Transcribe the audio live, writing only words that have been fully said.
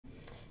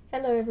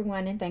Hello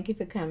everyone, and thank you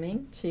for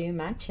coming to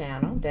my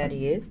channel. That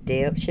is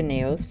Deb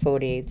Chanel's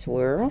 48's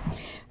World.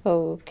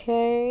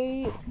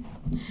 Okay,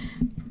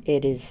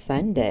 it is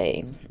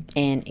Sunday,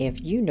 and if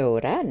you know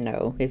what I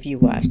know, if you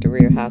watch The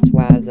Real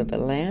Housewives of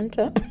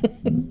Atlanta,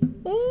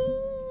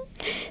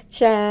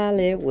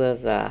 child, it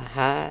was a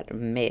hot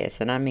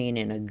mess, and I mean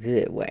in a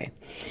good way.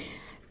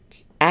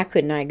 I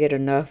could not get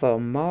enough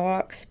of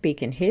Mark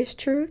speaking his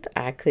truth.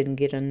 I couldn't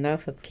get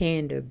enough of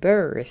Candy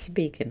Burris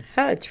speaking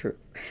her truth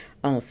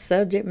on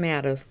subject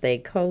matters they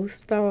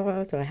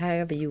co-stars or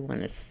however you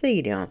want to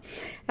see them.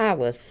 I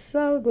was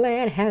so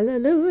glad,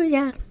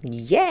 hallelujah.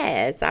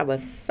 Yes, I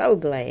was so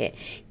glad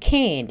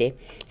Candy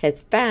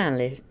has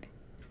finally,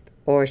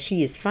 or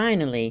she is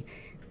finally,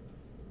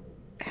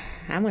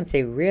 I wouldn't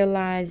say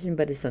realizing,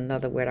 but it's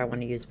another word I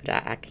want to use, but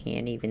I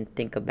can't even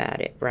think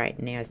about it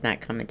right now. It's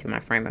not coming to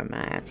my frame of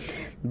mind.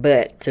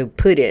 But to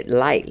put it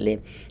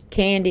lightly,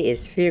 Candy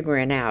is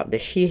figuring out that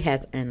she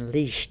has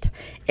unleashed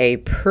a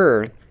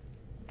pure,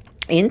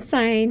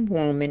 insane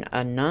woman,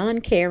 a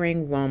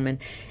non-caring woman,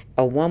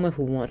 a woman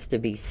who wants to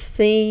be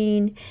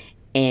seen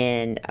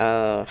and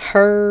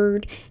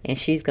heard, and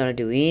she's gonna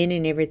do any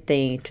and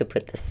everything to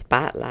put the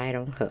spotlight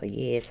on her.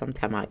 Yes, I'm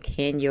talking about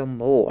Kenya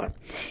Moore.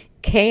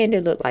 Candy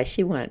looked like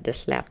she wanted to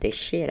slap the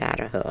shit out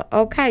of her.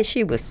 Okay,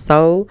 she was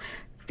so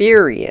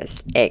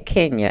furious at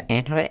Kenya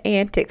and her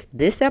antics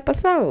this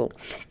episode.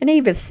 And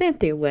even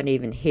Cynthia wasn't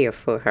even here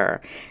for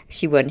her.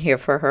 She wasn't here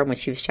for her when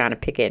she was trying to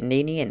pick at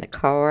Nene and the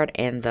card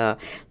and the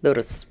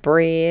little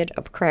spread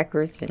of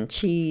crackers and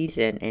cheese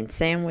and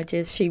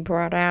sandwiches she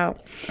brought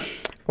out.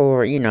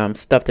 Or, you know,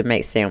 stuff to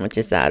make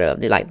sandwiches out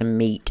of. They like the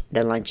meat,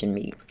 the luncheon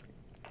meat.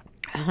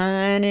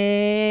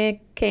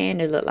 Honey,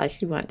 Candy looked like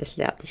she wanted to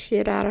slap the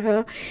shit out of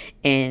her,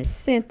 and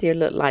Cynthia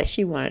looked like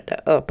she wanted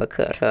to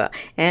uppercut her,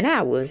 and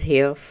I was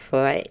here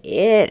for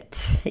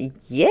it.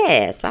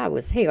 Yes, I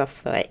was here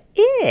for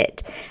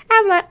it.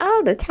 I'm like,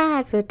 oh, the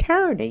tides are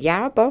turning.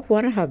 Y'all both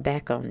wanted her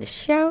back on the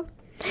show,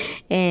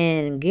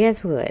 and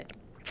guess what?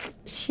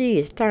 She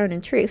is turning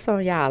tricks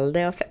on y'all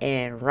left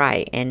and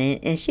right,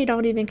 and she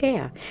don't even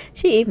care.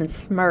 She even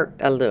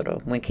smirked a little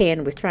when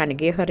Candy was trying to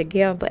get her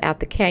together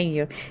after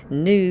Kenya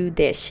knew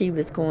that she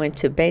was going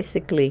to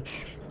basically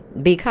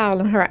be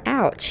calling her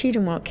out. She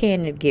didn't want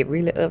Candy to get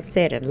really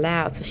upset and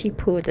loud, so she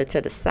pulled her to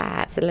the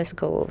side. So let's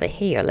go over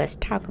here. Let's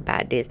talk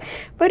about this.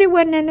 But it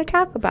wasn't nothing to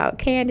talk about.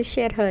 Candy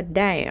shut her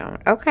down,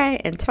 okay,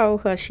 and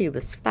told her she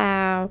was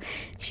foul.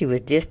 She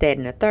was just that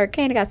and the third.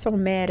 Candy got so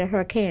mad at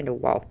her, Candy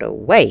walked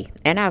away.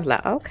 And I was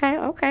like,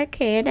 okay,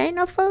 Candy ain't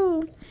no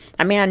fool.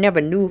 I mean, I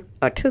never knew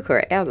or took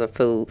her as a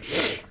fool.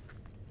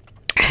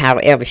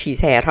 However,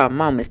 she's had her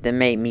moments that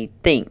made me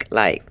think,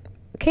 like,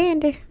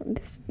 Candy,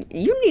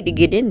 you need to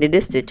get into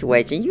this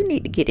situation. You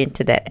need to get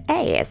into that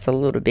ass a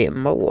little bit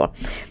more.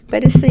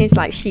 But it seems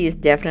like she is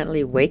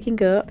definitely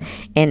waking up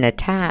and the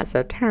tides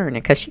are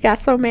turning. Because she got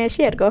so mad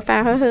she had to go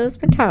find her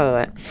husband,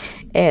 Todd,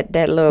 at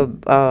that little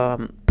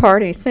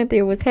party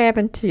Cynthia was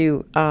having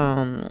to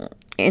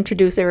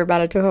introduce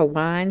everybody to her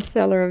wine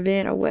cellar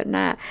event or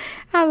whatnot.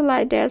 I was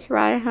like, that's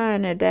right,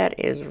 honey. That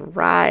is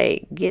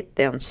right. Get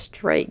them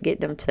straight. Get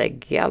them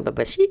together.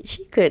 But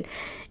she could...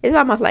 It's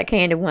almost like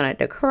Candy wanted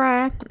to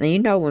cry. And you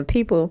know, when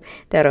people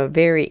that are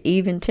very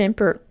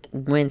even-tempered,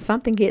 when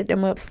something gets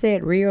them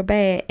upset real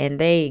bad and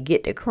they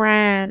get to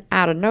crying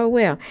out of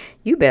nowhere,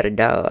 you better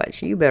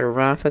dodge. You better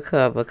run for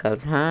cover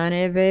because,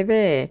 honey,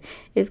 baby,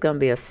 it's going to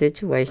be a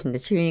situation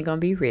that you ain't going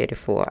to be ready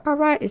for. All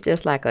right? It's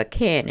just like a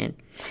cannon.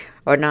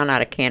 Or no,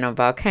 not a cannon,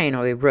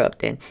 volcano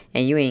erupting,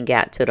 and you ain't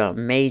got to the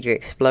major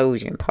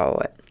explosion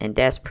part. And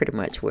that's pretty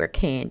much where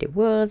Candy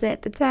was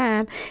at the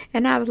time.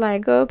 And I was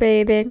like, go,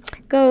 baby,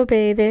 go,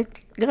 baby,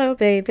 go,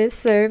 baby,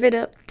 serve it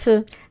up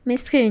to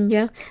Miss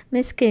Kenya,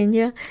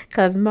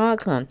 because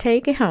Mark gonna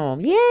take it home.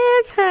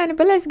 Yes, honey,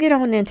 but let's get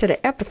on into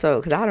the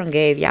episode, because I done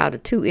gave y'all the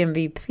 2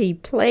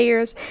 MVP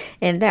players,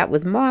 and that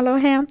was Marlo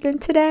Hampton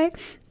today,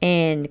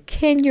 and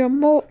Kenya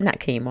Moore, not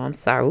Kenya Moore, I'm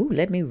sorry, ooh,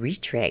 let me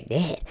retract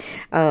that.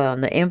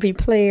 The MVP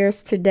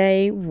players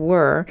today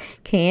were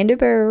Candy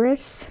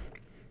Burris,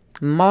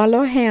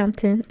 Marlo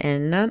Hampton,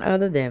 and none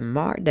other than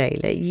Mark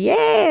Daly.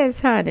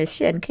 Yes, honey,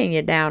 shutting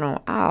Kenya down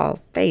on all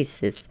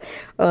faces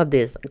of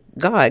this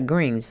God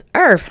Green's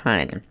earth,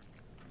 honey.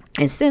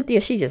 And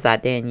Cynthia, she just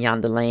out there in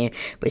yonder land,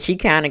 but she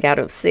kind of got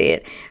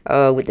upset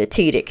with the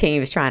tea that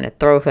King was trying to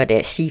throw her,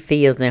 that she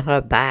feels in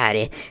her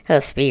body, her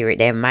spirit,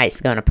 that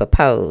Mike's going to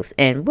propose.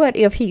 And what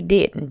if he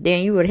didn't?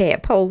 Then you would have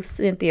had poor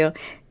Cynthia,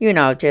 you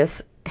know,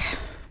 just...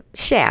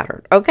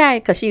 shattered, okay,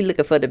 because she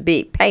looking for the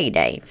big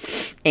payday,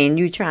 and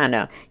you trying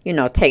to, you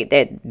know, take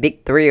that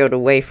big thrill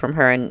away from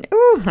her. And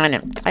oh, honey,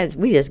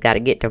 we just got to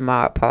get to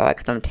Mark part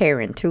because I'm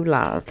tearing too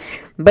long.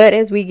 But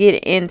as we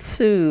get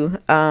into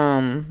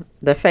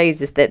the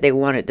phases that they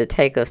wanted to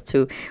take us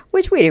to,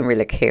 which we didn't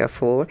really care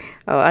for,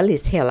 or at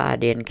least hell, I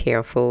didn't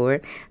care for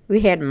it.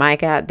 We had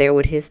Mike out there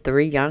with his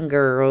 3 young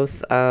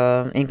girls,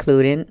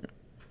 including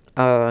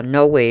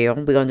Noelle.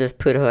 We're gonna just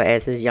put her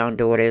as his young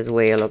daughter as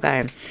well,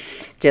 okay,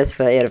 just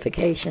for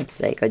edification's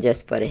sake, or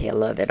just for the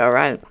hell of it. All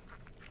right.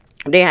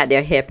 they out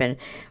there helping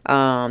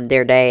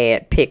their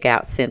dad pick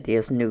out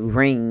Cynthia's new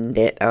ring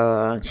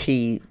that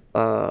she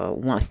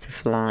wants to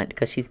flaunt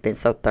because she's been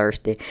so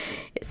thirsty.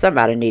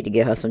 Somebody need to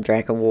get her some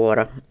drinking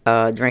water.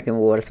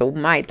 So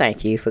Mike,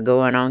 thank you for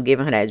going on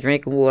giving her that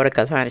drinking water,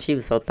 because honey, she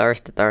was so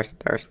thirsty.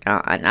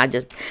 And I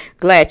just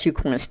glad you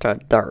quenched her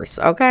thirst.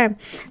 Okay,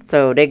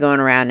 so they're going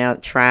around now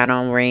trying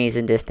on rings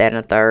and this, that,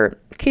 and the third.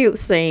 Cute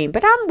scene.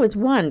 But I was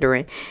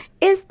wondering,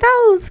 is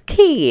those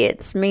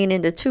kids,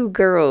 meaning the two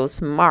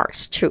girls,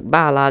 Mark's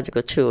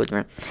biological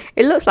children?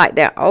 It looks like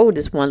their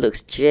oldest one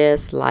looks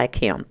just like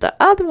him. The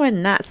other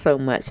one, not so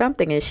much. So I'm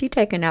thinking, is she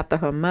taking after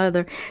her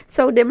mother?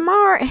 So did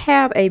Mark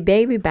have a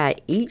baby by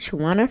each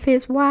one of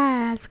his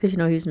wives? Because, you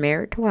know, he's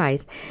married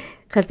twice.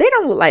 Because they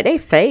don't look like they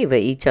favor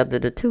each other,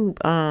 the two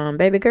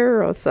baby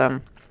girls.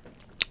 So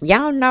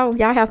y'all know,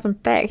 y'all have some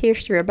fact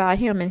history about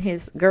him and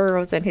his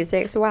girls and his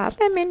ex-wives.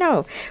 Let me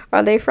know.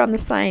 Are they from the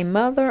same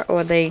mother,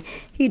 or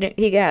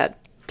he got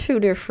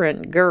two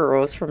different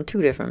girls from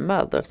two different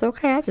mothers?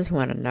 Okay, I just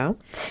want to know,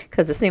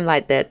 because it seemed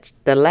like that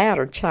the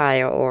latter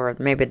child, or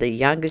maybe the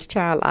youngest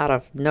child out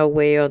of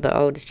nowhere, the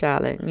oldest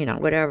child, and you know,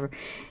 whatever,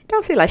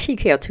 don't seem like she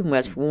cared too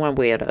much for one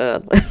way or the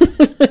other.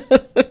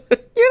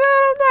 You know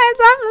what I'm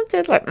saying? I'm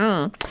just like,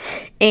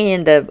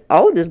 And the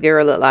oldest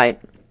girl looked like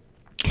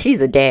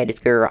she's a daddy's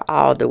girl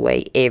all the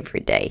way,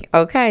 every day.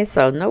 Okay,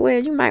 so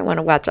Noelle, you might want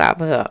to watch out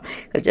for her.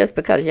 Because just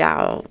because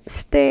y'all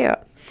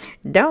step,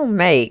 don't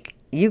make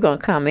you going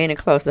to come any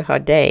close to her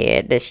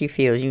dad that she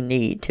feels you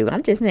need to.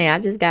 I'm just saying, I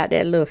just got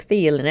that little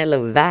feeling, that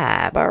little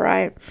vibe, all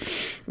right?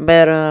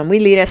 But we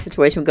leave that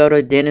situation. We go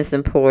to Dennis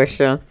and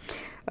Portia.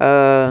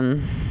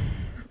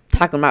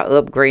 Talking about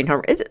upgrading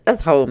her.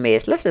 That's a whole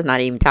mess. Let's just not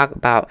even talk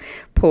about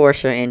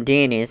Portia and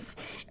Dennis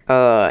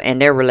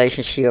and their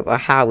relationship, or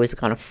how it's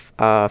going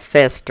to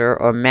fester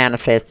or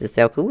manifest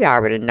itself. Because we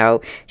already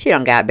know she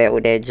done got back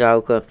with that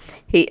Joker.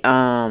 She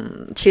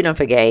done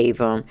forgave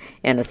him,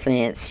 in a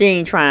sense. She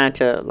ain't trying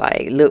to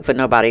like look for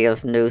nobody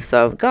else new.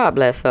 So God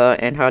bless her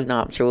and her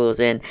nuptials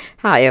and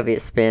however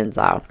it spins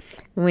out.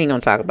 We ain't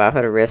going to talk about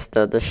her the rest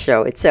of the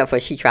show, except for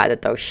she tried to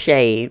throw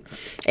shade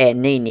at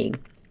Nene.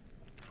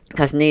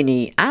 Because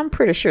Nene, I'm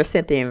pretty sure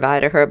Cynthia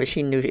invited her, but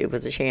she knew it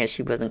was a chance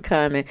she wasn't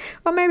coming.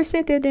 Or maybe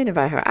Cynthia didn't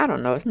invite her. I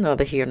don't know. It's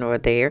neither here nor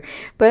there.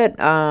 But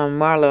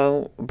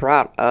Marlo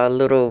brought a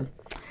little,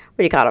 what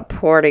do you call it, a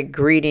party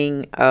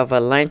greeting of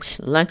a lunch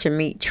and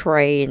meat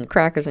tray and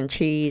crackers and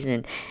cheese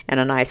and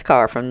a nice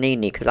card from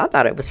Nene. Because I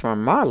thought it was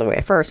from Marlo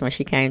at first when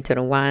she came to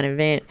the wine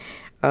event.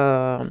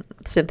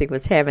 Cynthia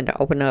was having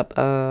to open up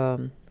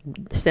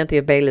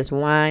Cynthia Bailey's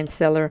wine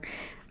cellar.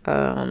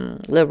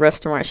 Little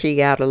restaurant she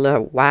got, a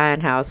little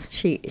wine house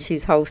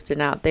she's hosting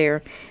out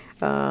there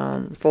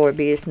for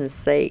business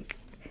sake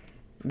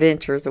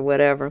ventures or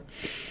whatever.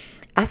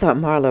 I thought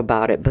Marlo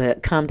bought it,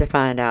 but come to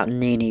find out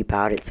Nene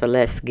bought it. So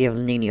let's give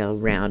Nene a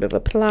round of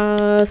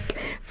applause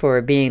for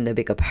being the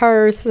bigger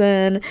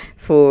person,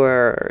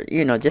 for,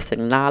 you know, just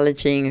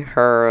acknowledging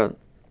her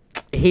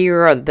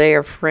here or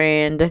there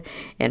friend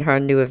and her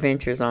new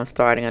adventures on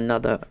starting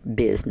another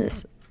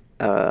business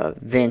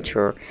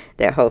venture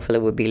that hopefully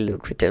will be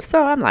lucrative.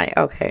 So I'm like,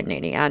 okay,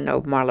 Nene, I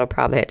know Marlo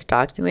probably had to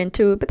talk you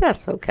into it, but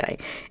that's okay.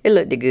 It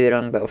looked good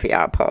on both of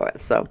y'all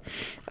parts. So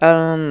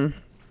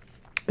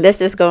let's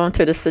just go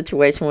into the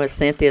situation where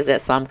Cynthia's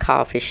at some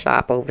coffee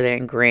shop over there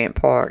in Grant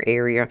Park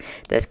area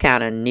that's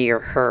kind of near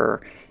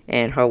her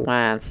and her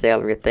wine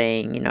cellar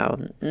thing, you know,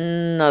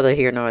 neither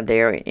here nor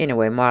there.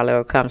 Anyway,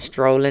 Marlo comes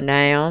strolling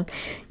down,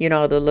 you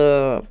know, the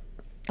little,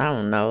 I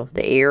don't know,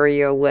 the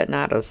area or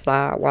whatnot, or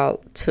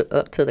sidewalk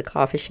up to the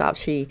coffee shop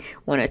she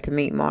wanted to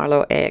meet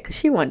Marlo at, because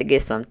she wanted to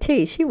get some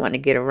tea. She wanted to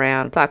get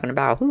around talking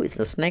about who is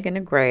the snake in the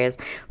grass,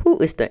 who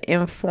is the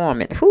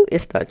informant, who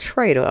is the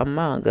traitor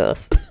among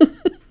us.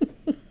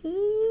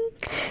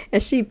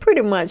 And she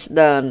pretty much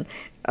done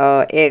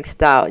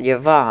X'd out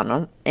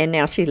Yavanna, and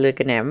now she's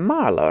looking at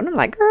Marlo. And I'm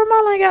like, girl,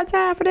 Marlo ain't got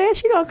time for that.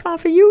 She gonna come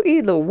for you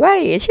either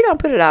way, and she gonna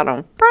put it out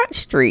on Front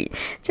Street,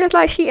 just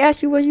like she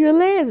asked you, was you a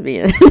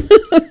lesbian?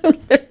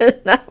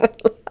 And I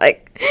was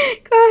like,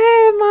 go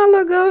ahead,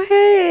 Marlo, go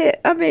ahead.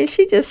 I mean,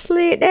 she just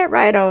slid that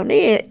right on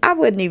in. I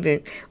wasn't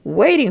even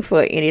waiting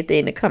for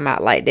anything to come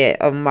out like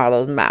that of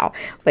Marlo's mouth,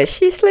 but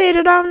she slid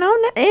it on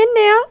in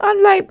now.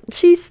 I'm like,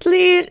 she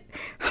slid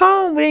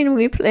home when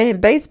we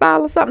playing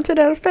baseball or something to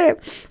that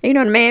effect. You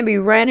know, the man be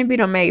running, be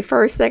done made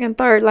first, second,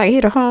 third, like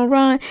hit a home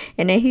run,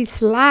 and then he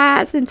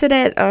slides into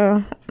that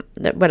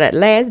that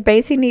last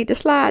base he need to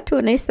slide to,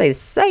 and they say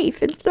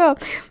safe and stuff.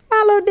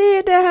 Marlo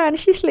did that, honey.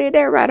 She slid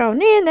that right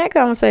on in. That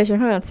conversation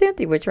her and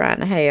Cynthia were trying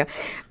to have,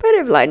 but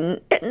it was like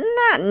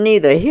not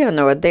neither here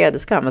nor there.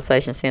 This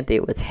conversation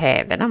Cynthia was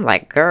having, I'm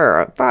like,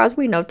 girl, as far as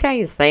we know,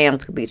 Tanya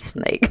Sams could be the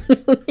snake.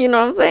 You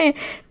know what I'm saying?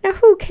 Now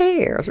who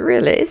cares,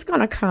 really? It's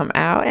gonna come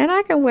out, and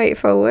I can wait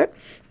for it.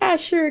 I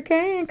sure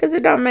can, because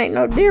it don't make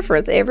no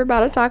difference.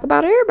 Everybody talk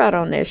about everybody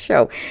on that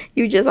show.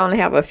 You just only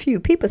have a few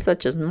people,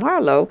 such as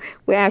Marlo,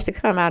 will actually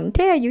come out and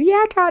tell you, yeah,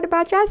 I talked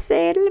about you. I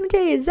said, let me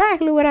tell you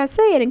exactly what I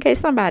said in case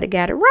somebody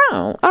got it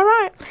wrong. All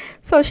right.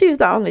 So she's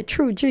the only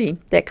true G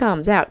that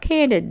comes out.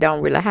 Candy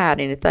don't really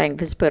hide anything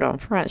if it's put on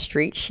Front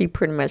Street. She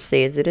pretty much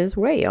says it as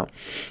well.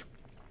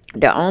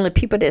 The only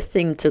people that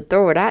seem to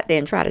throw it out there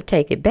and try to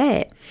take it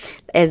back,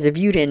 as if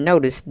you didn't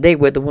notice they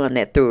were the one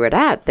that threw it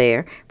out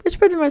there, was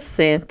pretty much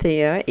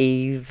Cynthia,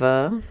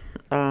 Eva.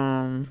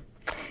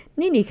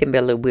 Nene can be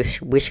a little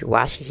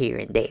wishy-washy here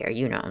and there,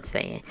 you know what I'm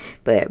saying?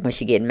 But when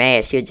she get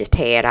mad, she'll just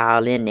tear it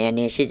all in there, and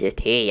then she'll just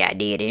tell you I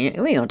did it.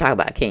 We don't talk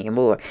about Kenya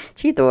more.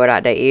 She throw it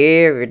out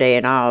there every day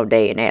and all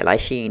day and act like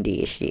she ain't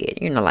did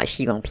shit. You know, like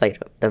she gonna play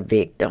the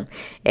victim,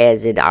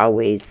 as it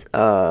always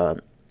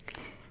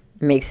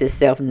makes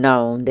itself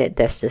known that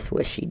that's just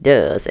what she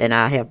does. And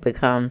I have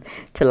become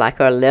to like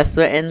her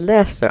lesser and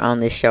lesser on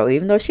this show,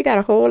 even though she got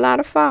a whole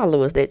lot of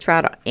followers that try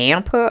to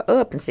amp her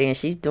up and saying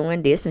she's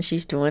doing this and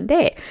she's doing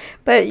that.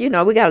 But you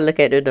know, we got to look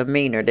at the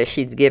demeanor that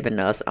she's giving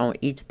us on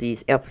each of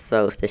these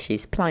episodes that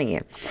she's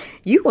playing.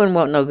 You wouldn't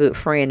want no good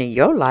friend in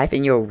your life,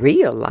 in your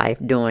real life,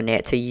 doing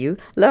that to you,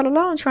 let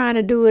alone trying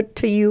to do it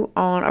to you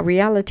on a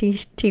reality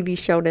TV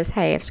show that's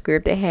half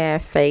scripted,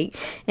 half fake,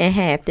 and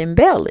half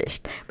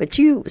embellished. But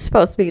you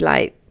supposed to be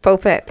like 4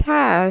 fat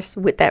tires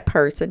with that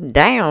person,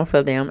 down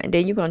for them, and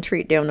then you're going to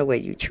treat them the way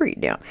you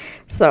treat them.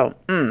 So,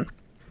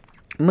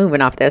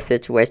 moving off that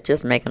situation,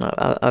 just making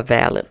a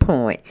valid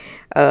point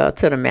to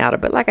the matter.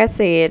 But like I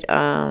said,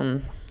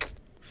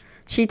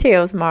 she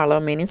tells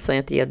Marlo, meaning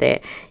Cynthia,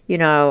 that, you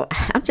know,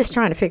 I'm just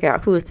trying to figure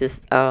out who is this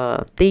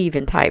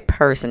thieving type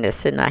person that's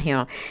sitting out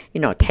here,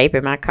 you know,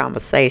 taping my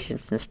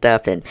conversations and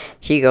stuff. And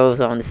she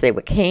goes on to say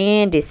what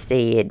Candy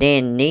said,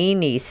 then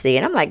Nene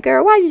said. I'm like,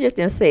 girl, why you just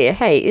didn't say it?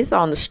 Hey, it's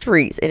on the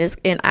streets and it's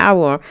in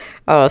our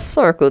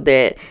circle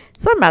that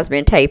somebody's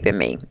been taping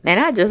me. And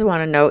I just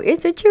want to know,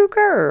 is it you,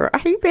 girl?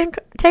 Have you been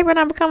taping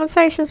our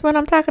conversations when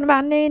I'm talking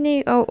about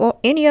Nene or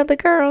any other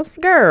girls?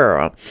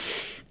 Girl.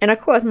 And, of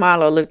course,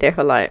 Marlo looked at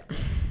her like,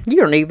 you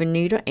don't even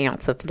need an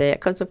answer for that,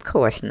 because, of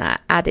course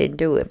not. I didn't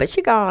do it. But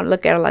she go and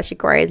look at her like she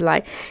crazy,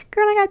 like,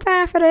 girl, I ain't got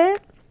time for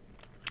that.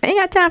 I ain't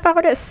got time for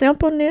all that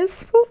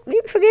simpleness.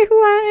 You forget who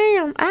I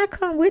am. I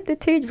come with the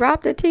tea,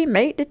 drop the tea,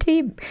 make the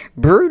tea,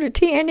 brew the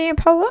tea, and then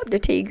pour up the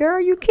tea. Girl,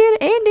 you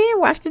kidding? And then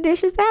wash the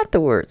dishes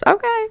afterwards.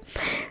 Okay?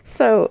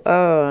 So,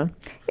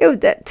 it was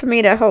that, to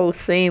me, that whole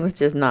scene was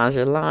just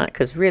nonchalant,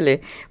 because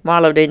really,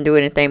 Marlo didn't do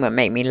anything but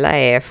make me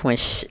laugh when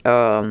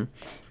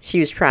she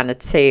was trying to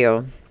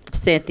tell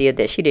Cynthia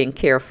that she didn't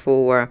care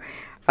for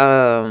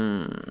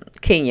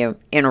Kenya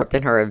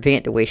interrupting her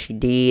event the way she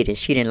did, and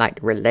she didn't like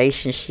the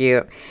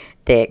relationship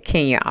that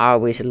Kenya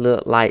always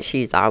looked like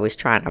she's always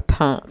trying to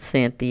punk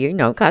Cynthia, you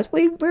know, because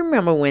we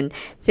remember when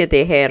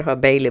Cynthia had her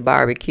Bailey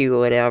barbecue or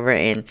whatever,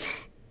 and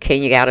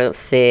Kenya got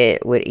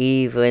upset with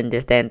Eva and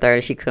this, that, and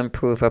third. She couldn't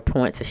prove her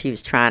point, so she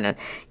was trying to,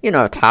 you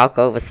know, talk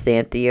over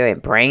Cynthia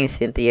and bring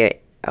Cynthia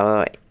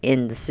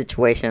in the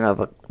situation of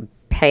a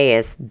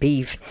past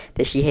beef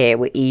that she had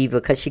with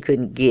Eva, because she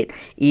couldn't get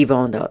Eva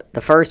on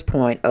the first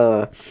point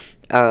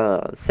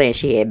saying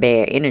she had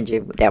bad energy.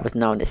 That was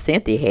known that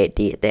Cynthia had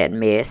did that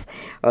mess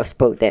or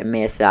spoke that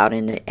mess out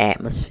in the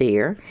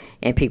atmosphere,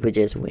 and people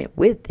just went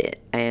with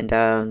it.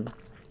 And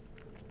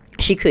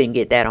she couldn't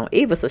get that on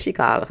Eva, so she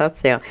called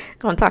herself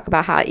going to talk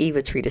about how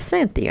Eva treated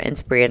Cynthia and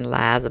spreading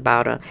lies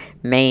about a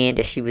man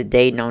that she was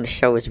dating on the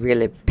show was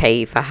really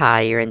paid for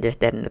hire and this,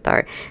 that, and the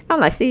third. I'm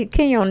like, see,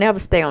 Kenya will never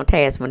stay on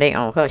task when they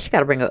own her. She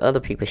got to bring up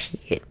other people's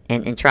shit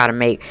and try to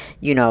make,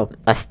 you know,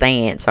 a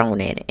stance on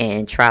it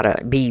and try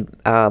to be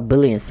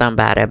bullying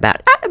somebody about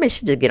it. I mean,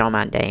 she just get on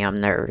my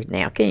damn nerves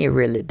now. Kenya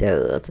really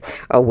does,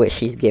 or what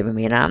she's giving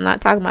me. And I'm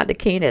not talking about the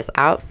Kenya that's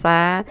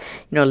outside,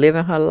 you know,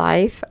 living her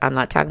life. I'm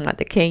not talking about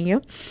the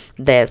Kenya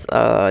that's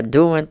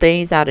doing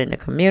things out in the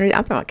community.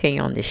 I'm talking about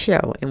Kenya on this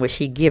show and what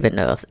she giving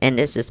us, and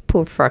it's just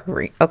poor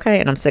fuckery, okay?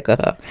 And I'm sick of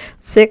her.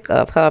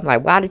 I'm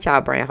like, why did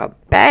y'all bring her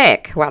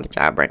back? Why did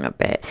y'all bring her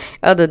back?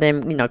 Other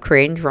than, you know,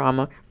 creating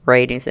drama,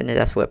 ratings, and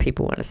that's what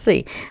people want to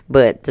see.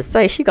 But to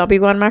say she gonna be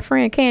one of my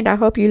friend Candy, I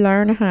hope you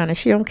learn, honey.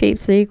 She don't keep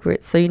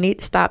secrets, so you need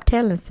to stop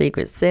telling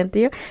secrets.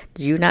 Cynthia,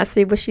 do you not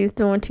see what she's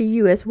doing to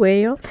you as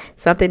well?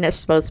 Something that's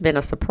supposed to be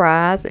a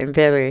surprise and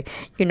very,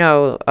 you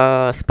know,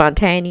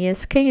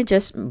 spontaneous. Can you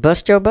just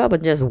bust your bubble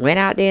and just went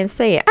out there and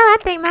said, oh,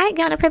 I think Mike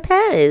gonna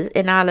propose,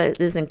 and all of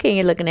this, and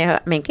Candy looking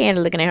at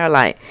her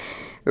like,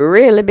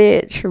 really,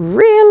 bitch?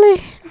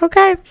 Really?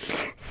 Okay.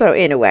 So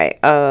anyway,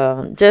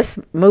 just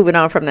moving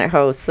on from that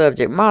whole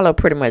subject, Marlo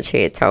pretty much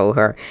had told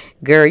her,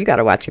 girl, you got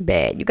to watch your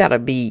back. You got to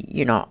be,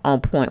 you know,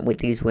 on point with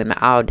these women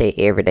all day,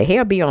 every day.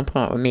 Hell, be on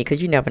point with me,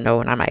 because you never know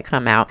when I might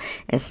come out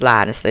and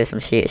slide and say some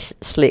shit,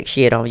 slick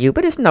shit on you.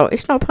 But it's no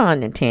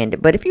pun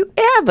intended. But if you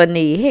ever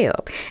need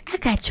help, I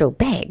got your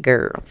back,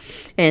 girl.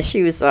 And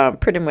she was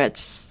pretty much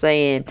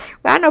saying,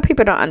 well, I know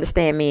people don't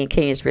understand me and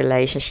Kenya's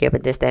relationship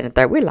and this, that, and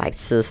the third. We're like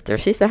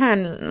sisters. She said,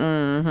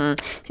 honey,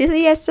 she said,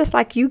 yes, just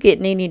like you you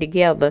get Nene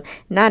together,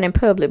 not in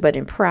public, but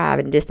in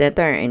private, and this, that,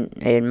 third.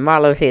 And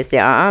Marlo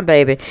said,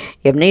 baby,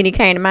 if Nene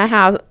came to my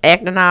house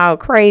acting all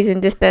crazy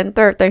and this, that, and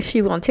third thing,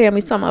 she won't tell me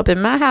something up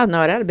in my house.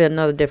 No, that'd be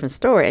another different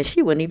story. And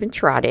she wouldn't even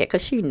try that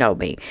because she know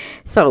me.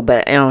 So,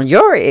 but on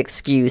your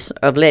excuse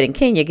of letting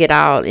Kenya get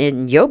all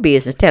in your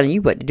business, telling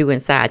you what to do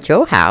inside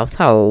your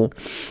household,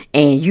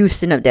 and you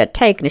sitting up there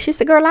taking it, she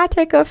said, girl, I'll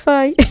take up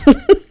for you.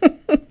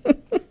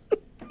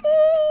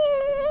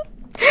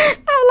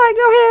 I'm like,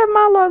 go ahead,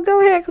 Marlo, go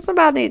ahead, because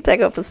somebody need to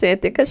take up for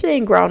Cynthia, because she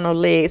ain't grown no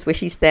legs where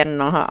she's standing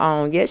on her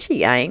own. Yeah,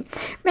 she ain't.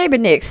 Maybe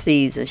next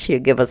season she'll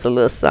give us a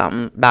little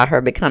something about her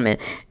becoming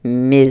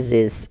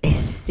Mrs.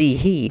 C.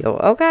 Hill,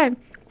 okay?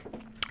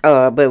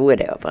 But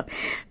whatever.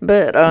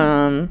 But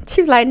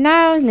she was like,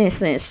 no, in this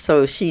sense.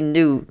 So she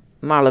knew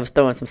Marla was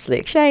throwing some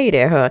slick shade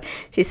at her.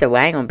 She said,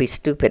 well, I ain't gonna be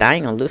stupid. I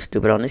ain't gonna look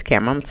stupid on this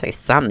camera. I'm gonna say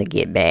something to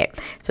get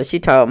back. So she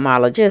told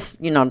Marla,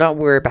 just, don't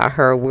worry about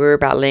her. Worry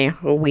about laying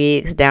her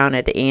wigs down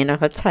at the end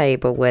of her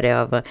table,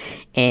 whatever,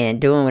 and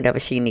doing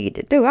whatever she needed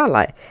to do. I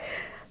like,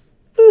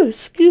 ooh,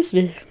 excuse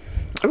me.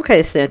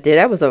 Okay, Cynthia,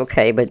 that was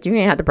okay, but you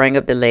ain't have to bring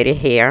up the lady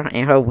hair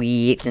and her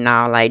wigs and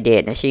all like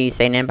that. And she ain't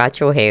say nothing about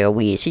your hair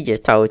wig. She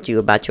just told you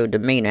about your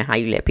demeanor, how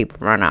you let people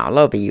run all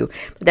over you.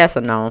 But that's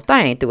a known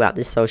thing throughout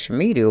the social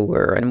media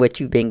world and what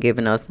you've been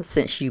giving us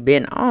since you've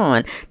been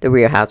on The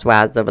Real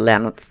Housewives of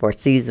Atlanta for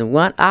season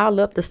 1 all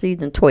up to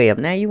season 12.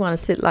 Now you want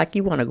to sit like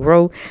you want to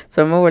grow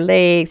some more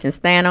legs and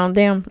stand on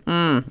them?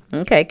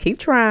 Okay, keep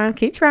trying.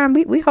 Keep trying.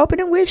 We hoping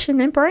and wishing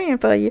and praying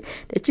for you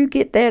that you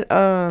get that,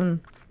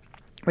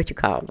 what you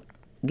call it?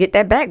 Get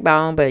that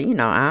backbone, but I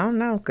don't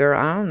know, girl.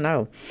 I don't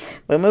know.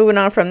 But moving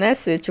on from that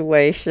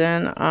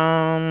situation,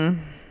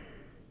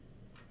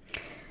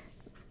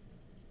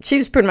 she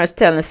was pretty much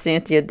telling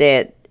Cynthia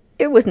that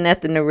it was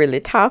nothing to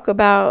really talk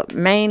about,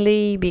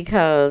 mainly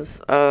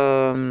because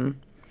how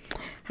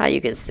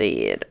you can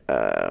see it,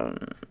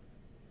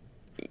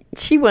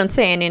 she wasn't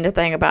saying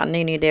anything about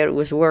Nene that it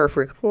was worth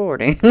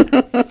recording.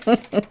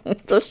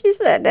 So she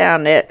sat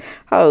down that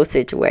whole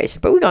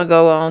situation. But we're going to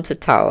go on to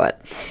Todd.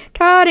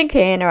 Todd and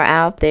Ken are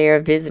out there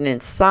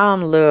visiting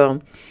some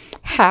little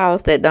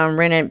house that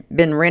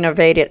been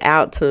renovated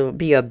out to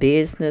be a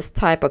business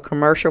type of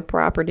commercial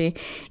property.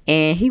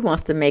 And he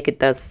wants to make it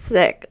the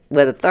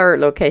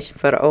third location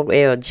for the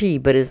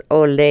OLG, but it's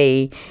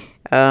Ole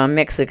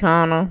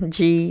Mexicano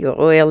G or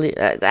oil.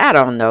 I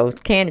don't know.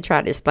 Candy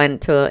tried to explain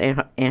it to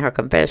her in her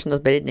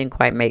confessionals, but it didn't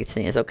quite make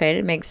sense. Okay,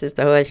 it makes sense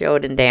to her. Sure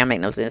didn't damn make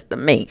no sense to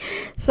me.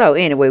 So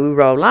anyway, we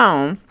roll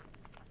on.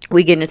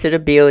 We get into the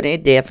building.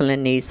 It definitely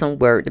needs some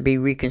work to be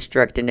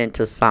reconstructed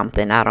into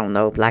something. I don't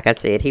know. Like I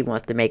said, he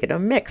wants to make it a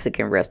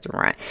Mexican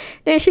restaurant.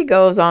 Then she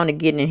goes on to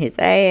getting in his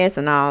ass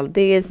and all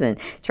this and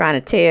trying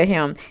to tell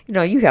him,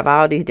 you have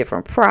all these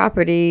different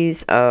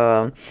properties.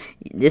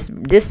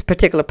 This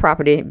particular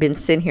property been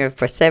sitting here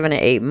for 7 or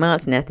 8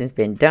 months. Nothing's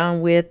been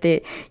done with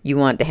it. You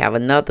want to have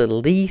another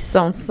lease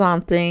on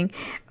something.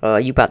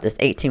 You bought this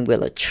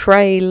 18-wheeler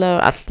trailer.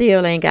 I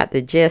still ain't got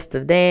the gist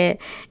of that.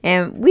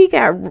 And we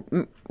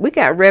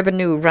got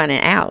revenue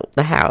running out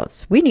the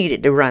house. We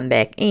needed to run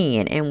back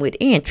in, and with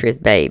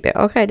interest, baby.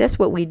 Okay, that's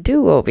what we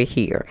do over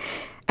here.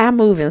 I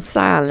move in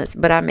silence,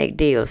 but I make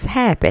deals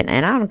happen.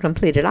 And I done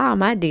completed all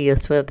my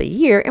deals for the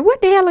year. And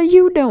what the hell are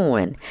you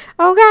doing?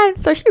 Okay,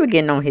 so she was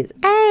getting on his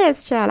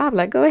ass, child. I was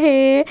like, go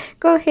ahead,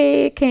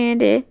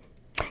 Candy.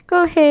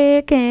 Go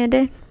ahead,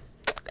 Candy.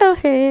 Go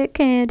ahead,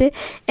 Candy.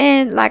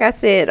 And like I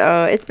said,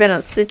 it's been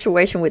a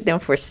situation with them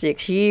for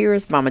 6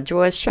 years. Mama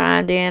Joyce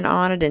chimed in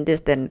on it and this,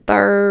 that, and the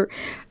third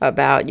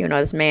about,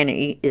 this man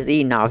is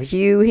eating off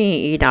you. He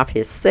ain't eating off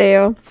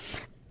himself.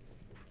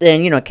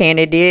 And,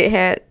 Candy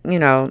did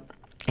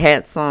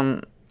had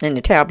some in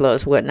the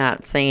tabloids,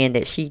 whatnot, saying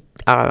that she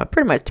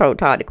pretty much told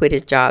Todd to quit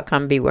his job,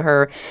 come be with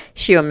her.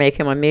 She'll make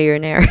him a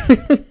millionaire.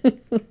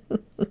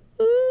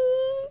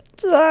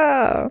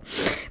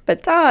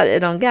 But Todd,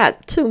 it done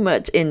got too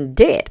much in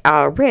debt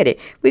already.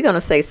 We're going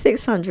to say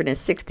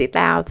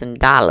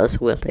 $660,000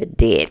 worth of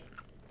debt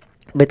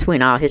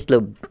between all his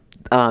little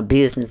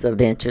business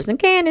adventures. And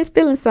Candace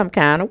feeling some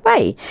kind of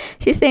way.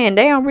 She's saying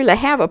they don't really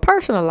have a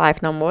personal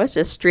life no more. It's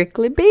just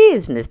strictly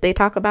business. They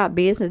talk about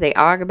business. They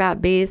argue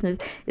about business.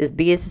 It's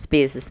business,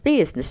 business,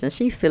 business. And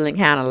she's feeling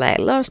kind of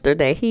lackluster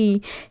that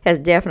he has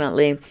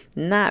definitely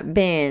not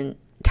been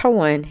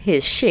towing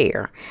his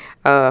share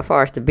as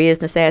far as the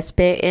business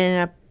aspect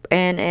and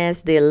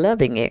as the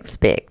loving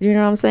aspect. You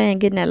know what I'm saying?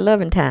 Getting that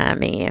loving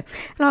time in. And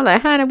I'm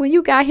like, honey, when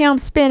you got him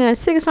spending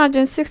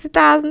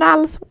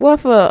 $660,000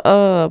 worth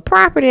of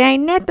property,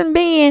 ain't nothing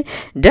being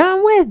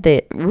done with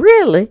it.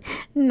 Really?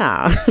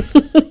 No.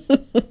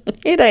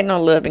 It ain't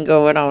no loving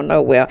going on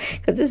nowhere.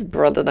 Because this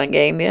brother done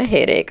gave me a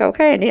headache,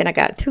 okay? And then I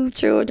got 2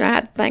 children I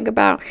had to think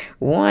about.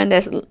 One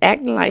that's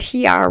acting like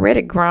she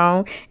already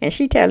grown. And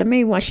she telling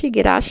me when she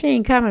get out, she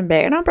ain't coming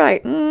back. And I'm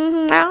like,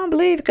 I don't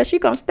believe it. Because she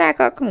going to stack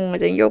her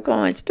coins and your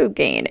coins too. too,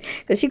 Candy,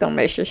 because she gonna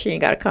make sure she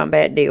ain't gotta come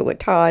back deal with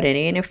Todd in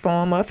any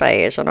form or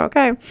fashion,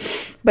 okay?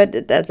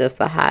 But that's just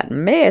a hot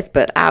mess.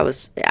 But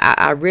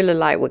I really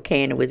like what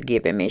Candy was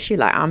giving me. She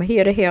like, I'm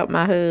here to help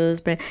my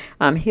husband.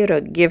 I'm here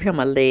to give him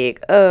a leg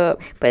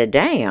up. But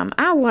damn,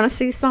 I want to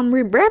see some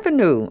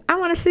revenue. I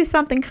want to see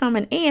something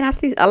coming in. I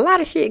see a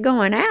lot of shit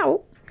going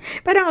out,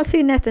 but I don't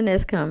see nothing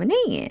that's coming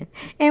in.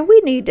 And we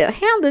need to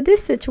handle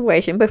this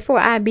situation before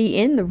I be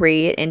in the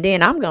red, and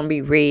then I'm going to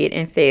be red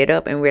and fed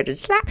up and ready to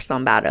slap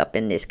somebody up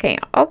in this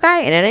camp,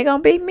 okay? And it ain't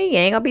going to be me. It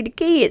ain't going to be the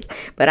kids,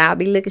 but I'll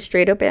be looking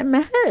straight up at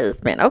my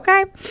husband,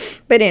 okay?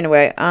 But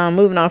anyway,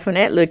 moving on from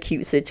that little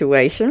cute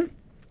situation,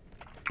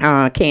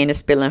 Candace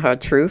spilling her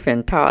truth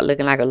and Todd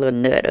looking like a little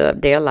nut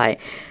up there like,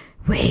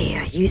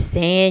 well, you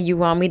saying you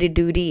want me to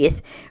do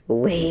this?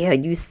 Well,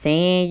 you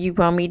saying you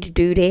want me to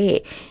do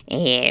that?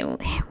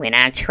 And when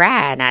I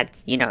try and I,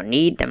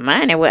 need the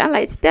money, well, I'm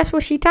like, that's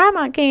what she talking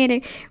about,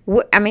 Candy.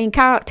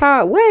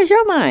 Todd, where's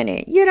your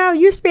money?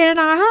 You're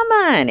spending all her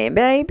money,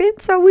 baby.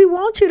 So we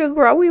want you to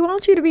grow. We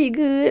want you to be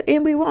good,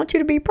 and we want you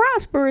to be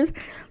prosperous.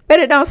 But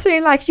it don't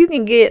seem like you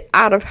can get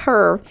out of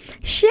her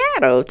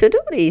shadow to do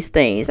these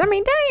things. I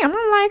mean, damn,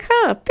 I'm like,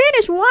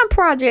 finish one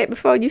project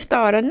before you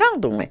start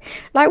another one.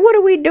 Like, what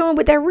are we doing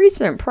with that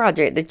recent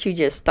project that you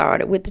just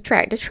started with the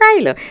tractor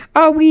trailer?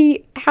 Are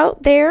we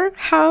out there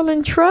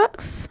hauling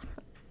trucks,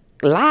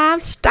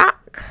 livestock,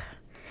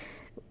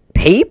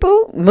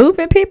 people,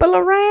 moving people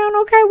around?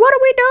 Okay, what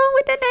are we doing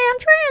with the damn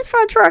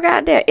transfer truck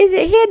out there? Is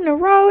it hitting the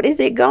road? Is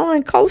it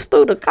going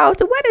coastal to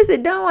coastal? What is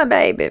it doing,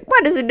 baby?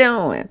 What is it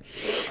doing?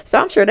 So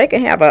I'm sure they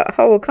can have a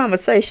whole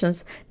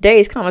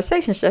day's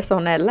conversations just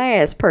on that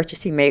last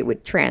purchase he made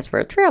with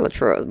transfer trailer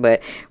trucks.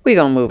 But we're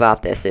gonna move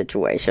off that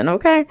situation,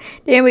 okay?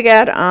 Then we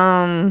got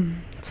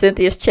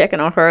Cynthia's checking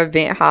on her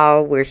event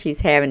hall where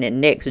she's having it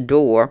next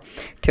door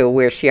to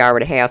where she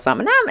already has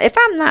something. Now, if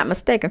I'm not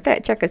mistaken,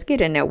 fact checkers, get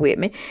in there with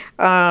me.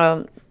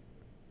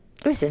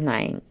 What's his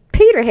name?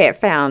 Peter had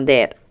found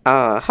that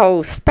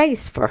whole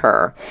space for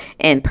her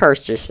and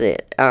purchased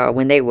it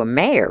when they were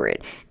married,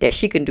 that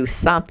she can do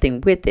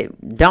something with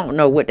it. Don't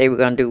know what they were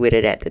going to do with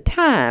it at the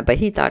time, but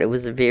he thought it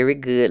was a very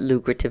good,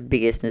 lucrative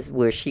business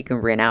where she can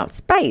rent out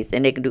space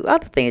and they can do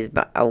other things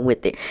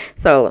with it.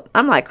 So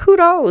I'm like,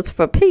 kudos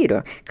for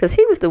Peter, because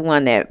he was the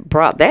one that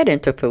brought that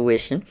into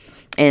fruition.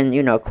 And,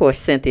 of course,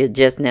 Cynthia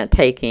just now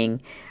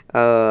taking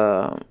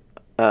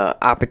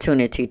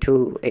opportunity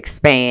to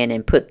expand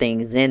and put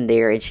things in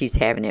there, and she's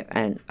having it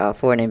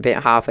for an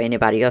event hall for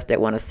anybody else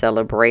that want to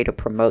celebrate or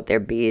promote their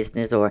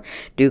business or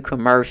do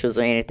commercials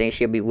or anything.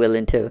 She'll be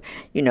willing to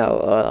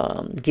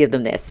give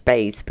them that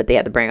space, but they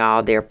have to bring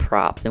all their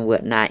props and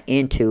whatnot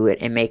into it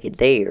and make it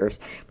theirs,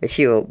 but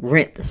she'll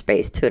rent the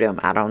space to them.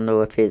 I don't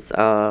know if it's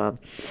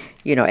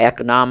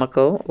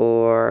economical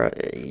or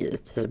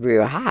it's just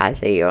real high as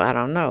hell. I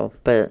don't know,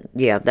 but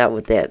yeah, that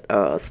was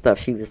that stuff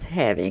she was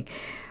having,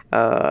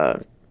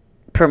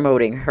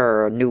 promoting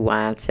her new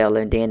wine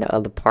cellar, and then the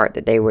other part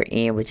that they were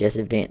in was just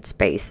event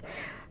space.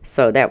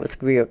 So that was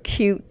real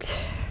cute.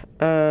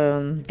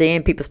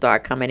 Then people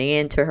started coming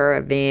into her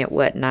event,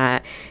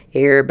 whatnot.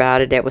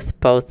 Everybody that was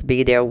supposed to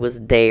be there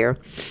was there,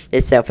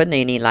 except for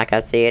Nene, like I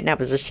said. And that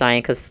was a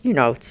shame because,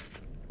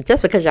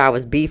 just because y'all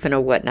was beefing or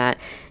whatnot,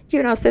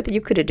 Cynthia,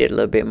 you could have did a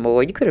little bit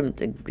more. You could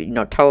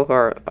have, told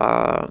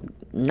her,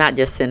 not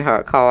just send her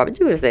a card, but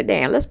you would have said,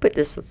 damn, let's put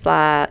this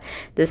aside.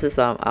 This is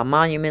a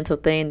monumental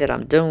thing that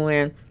I'm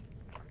doing.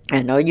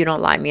 I know you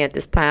don't like me at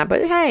this time,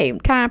 but hey,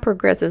 time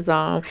progresses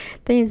on.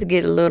 Things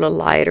get a little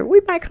lighter.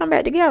 We might come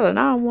back together. And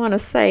I don't want to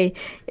say,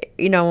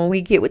 when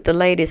we get with the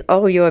ladies,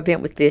 oh, your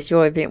event was this,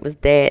 your event was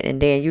that,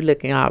 and then you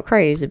looking all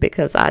crazy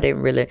because I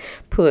didn't really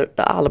put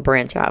the olive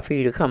branch out for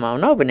you to come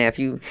on over. Now, if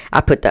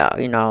I put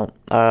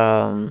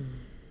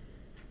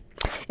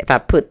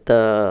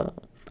the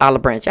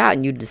olive branch out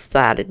and you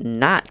decided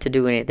not to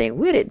do anything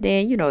with it,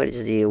 then it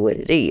just is what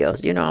it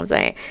is. You know what I'm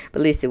saying? But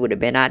at least it would have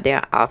been out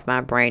there off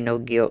my brain, no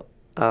guilt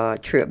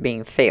trip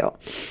being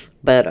felt.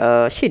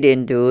 But she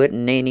didn't do it,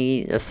 and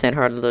Nene sent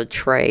her a little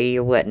tray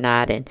or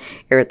whatnot, and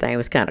everything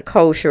was kind of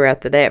kosher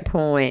after that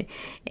point,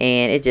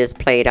 and it just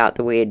played out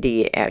the way it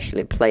did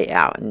actually play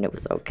out, and it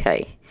was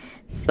okay.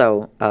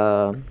 So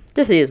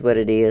this is what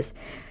it is.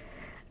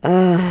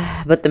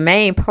 But the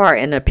main part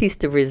and the piece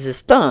de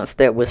resistance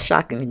that was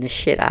shocking the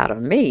shit out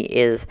of me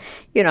is,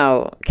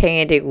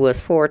 Candy was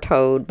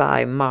foretold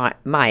by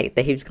Mike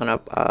that he was going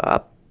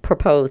to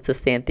propose to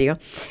Cynthia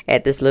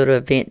at this little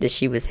event that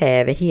she was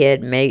having. He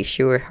had made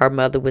sure her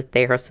mother was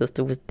there, her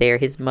sister was there,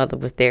 his mother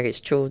was there, his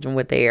children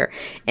were there,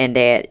 and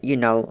that,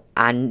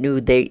 I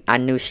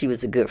knew she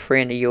was a good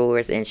friend of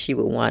yours and she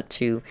would want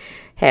to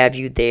have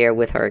you there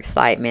with her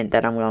excitement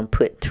that I'm going to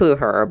put to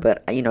her.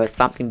 But, it's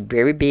something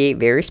very big,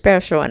 very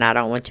special, and I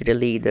don't want you to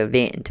leave the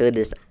event until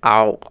this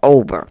all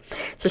over.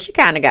 So she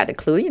kind of got the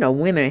clue.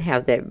 Women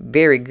have that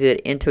very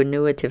good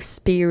intuitive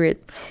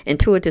spirit.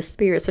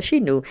 So she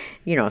knew,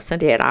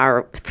 Cynthia had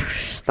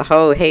the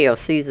whole hell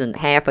season,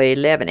 half of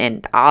 11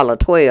 and all of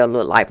 12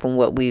 look like from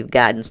what we've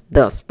gotten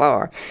thus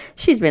far.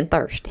 She's been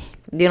thirsty.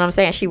 You know what I'm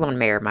saying? She want to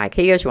marry Mike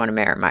Hill. She want to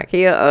marry Mike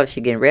Hill. She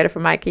getting ready for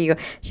Mike Hill.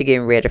 She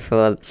getting ready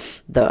for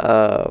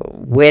the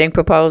wedding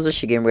proposal.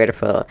 She getting ready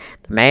for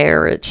the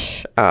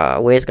marriage,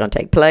 where it's going to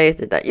take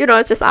place. You know,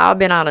 it's just all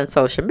been out on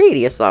social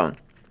media. So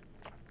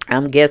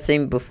I'm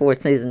guessing before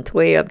season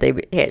 12, they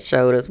had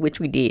showed us, which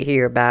we did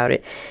hear about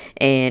it,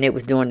 and it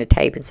was during the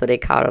taping, so they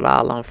caught it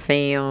all on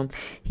film.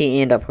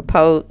 He ended up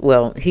proposing.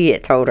 Well, he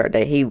had told her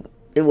that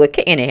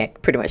Candy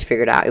had pretty much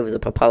figured out it was a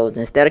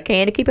proposal. Instead of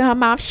Candy keeping her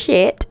mouth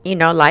shut, you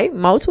know, like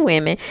most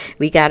women,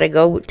 we got to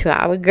go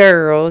to our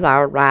girls,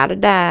 our ride or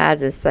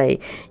dies, and say,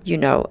 you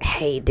know,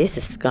 hey, this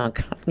is going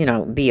to, you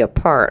know, be a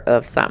part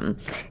of something.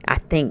 I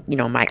think, you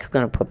know, Mike's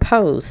going to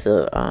propose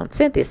to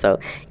Cynthia. So,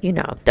 you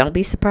know, don't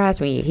be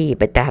surprised when you hear.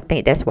 But I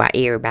think that's why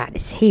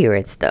everybody's here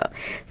and stuff.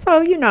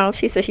 So, you know,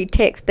 she said she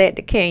texted that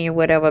to Kenya,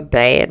 whatever.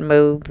 Bad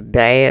move,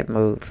 bad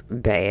move,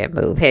 bad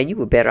move. Hey, you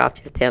were better off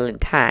just telling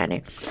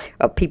Tiny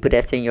or people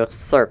that's in your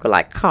circle,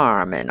 like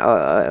Carmen,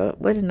 or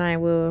what his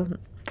name was,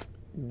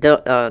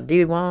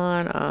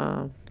 D1,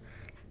 I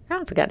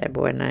don't forgot that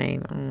boy's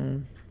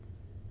name,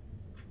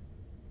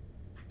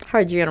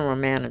 her general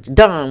manager,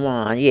 Don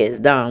Juan. Yes,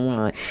 Don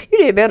Juan. You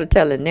did better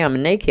telling them,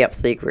 and they kept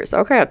secrets.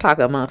 Okay, I'll talk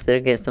amongst it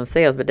against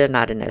themselves, but they're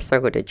not in that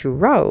circle that you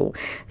roll.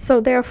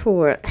 So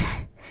therefore,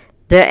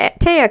 to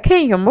tell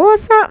Kenya Moore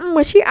something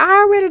when she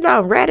already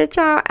done ratted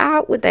y'all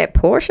out with that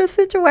Portia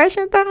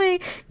situation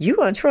thing, you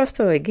gonna trust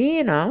her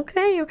again?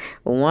 Okay,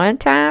 one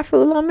time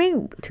fool on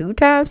me, 2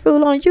 times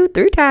fool on you,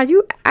 3 times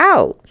you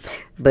out.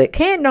 But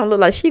Kenya don't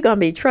look like she gonna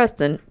be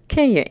trusting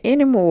Kenya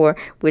anymore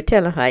with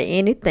telling her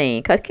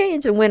anything. Because Kenya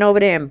just went over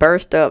there and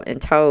burst up and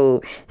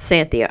told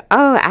Cynthia,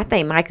 oh, I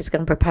think Mike is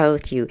going to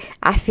propose to you.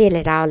 I feel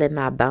it all in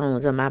my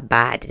bones or my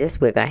body. That's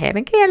what's going to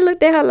happen. Kenya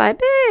looked at her like,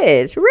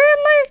 bitch,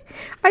 really?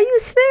 Are you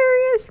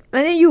serious?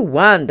 And then you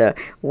wonder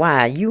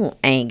why you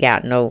ain't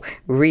got no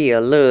real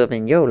love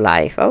in your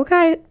life.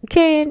 Okay,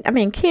 Kenya?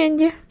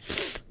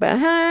 But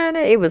honey,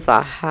 it was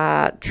a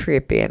hot,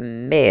 trippy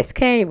mess.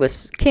 Candy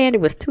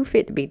was too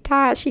fit to be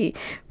tied. She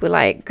was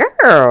like,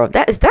 girl,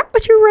 is that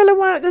what you really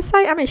wanted to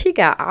say? I mean, she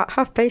got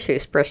her facial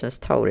expressions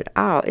told it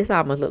all. It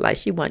almost looked like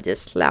she wanted to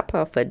just slap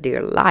her for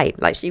dear life.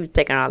 Like she was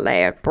taking her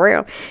last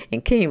breath.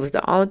 And Candy was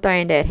the only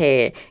thing that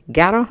had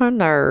got on her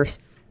nerves.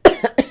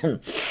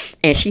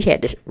 And she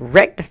had to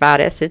rectify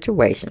that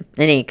situation.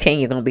 And then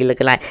Kenya gonna be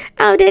looking like,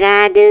 oh, did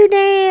I do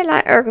that?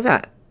 Like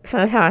Urkel.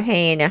 So her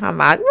hand in her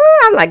mouth.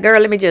 I'm like, girl,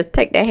 let me just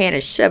take that hand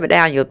and shove it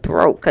down your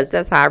throat, because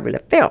that's how I really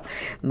felt.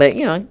 But,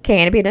 you know,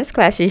 Candy being as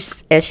classy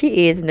as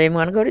she is and didn't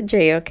want to go to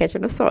jail, catch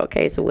an assault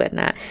case or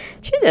whatnot,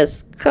 she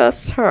just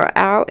cussed her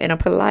out in a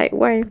polite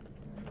way.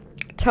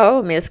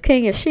 Told Miss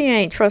Kenya she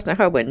ain't trusting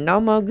her with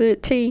no more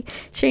good tea.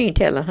 She ain't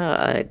telling her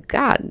a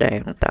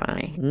goddamn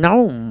thing.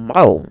 No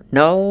more.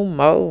 No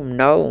more.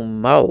 No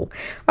more.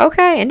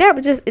 Okay, and that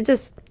was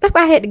that's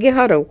why I had to give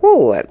her the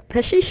award.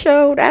 Because she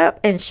showed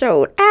up and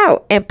showed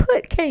out and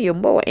put Kenya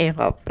Moore in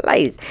her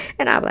place.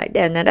 And I was like,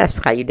 now that's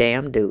how you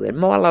damn do it.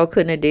 Marlo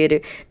couldn't have did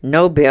it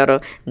no better.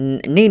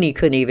 Nene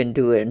couldn't even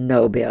do it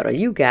no better.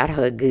 You got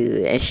her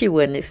good. And she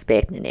wasn't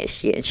expecting that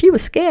shit. And she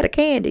was scared of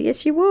Candy. Yes,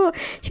 she was.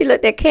 She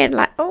looked at Candy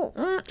like, oh,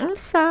 I'm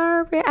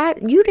sorry.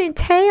 You didn't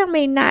tell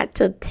me not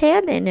to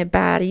tell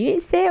anybody. You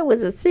didn't say it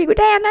was a secret.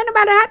 Damn,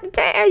 nobody have to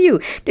tell you.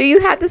 Do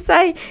you have to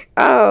say,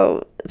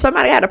 oh,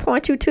 somebody got to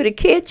point you to the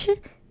kitchen?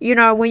 You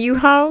know, when you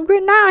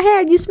hungry? Nah,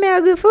 hell, you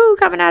smell good food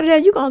coming out of there,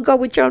 you going to go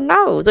with your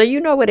nose. Or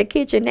you know where the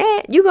kitchen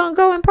at, you going to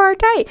go and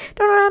partake.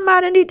 Don't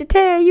nobody need to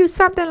tell you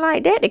something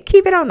like that to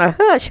keep it on the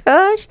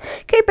hush-hush.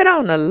 Keep it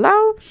on the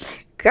low.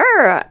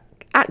 Girl,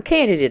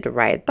 Candy did the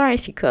right thing.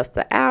 She cussed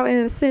her out in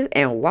a sense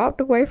and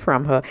walked away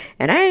from her.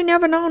 And I ain't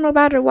never known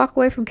nobody to walk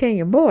away from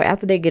Kenya Boy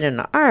after they get in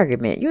an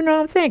argument. You know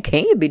what I'm saying?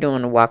 Kenya be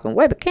doing the walking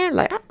away, but Candy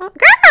like,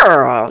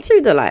 girl. She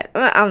was like,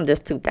 I'm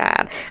just too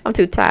tired. I'm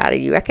too tired of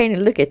you. I can't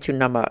even look at you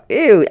no more.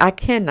 Ew, I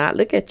cannot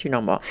look at you no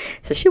more.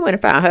 So she went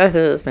and found her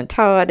husband,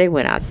 Todd. They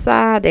went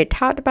outside. They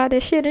talked about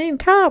that shit. And even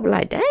Todd was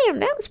like, damn,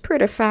 that was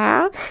pretty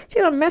foul. She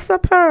gonna mess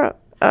up her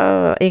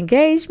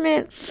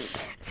engagement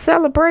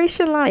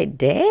celebration like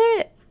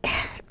that.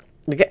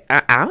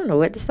 I don't know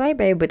what to say,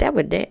 baby, but that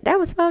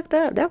was fucked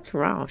up. That was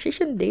wrong. She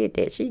shouldn't have did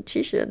that.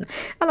 She shouldn't.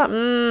 I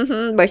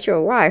thought, but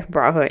your wife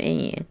brought her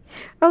in.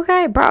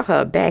 Okay, brought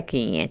her back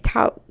in,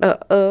 talked her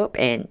up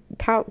and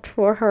talked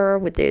for her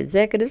with the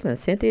executives, and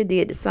Cynthia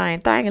did the same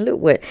thing. And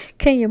look what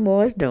Kenya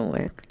Moore's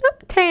doing.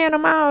 Look, tearing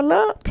them all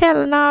up,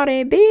 telling all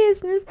their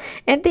business,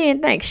 and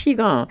then think she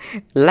gonna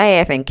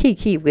laugh and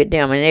kiki with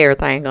them and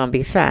everything gonna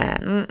be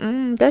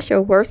fine. That's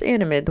your worst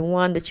enemy, the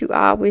one that you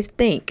always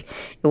think.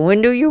 And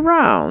when do you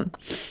wrong?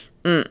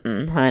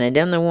 Honey,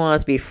 them the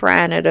ones be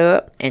frying it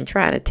up and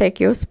trying to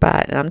take your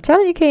spot. And I'm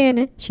telling you,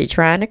 Candy, she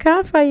trying to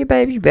come for you,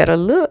 baby. You better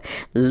look.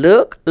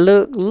 You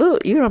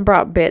done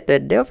brought back the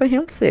devil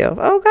himself,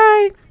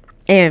 okay?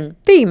 in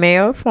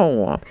female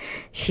form.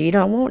 She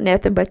don't want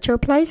nothing but your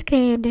place,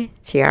 Candy.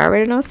 She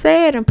already done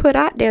said and put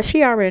out there.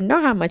 She already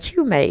know how much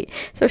you made.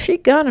 So she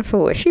gunning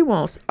for it. She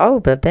wants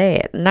over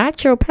that.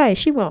 Not your pay.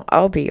 She want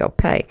over your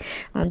pay.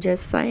 I'm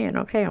just saying,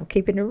 okay, I'm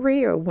keeping it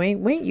real.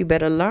 Wink, wink. You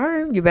better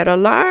learn. You better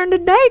learn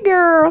today,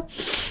 girl.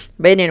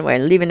 But anyway,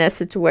 leaving that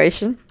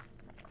situation.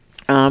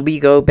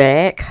 We go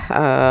back.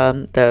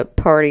 The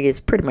party is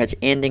pretty much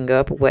ending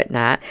up or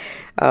whatnot.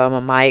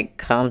 Mike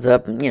comes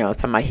up, you know,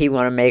 talking about he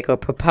want to make a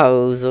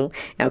proposal.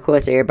 And of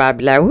course, everybody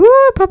be like,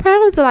 woo,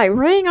 proposal, like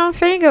ring on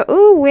finger,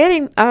 ooh,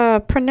 wedding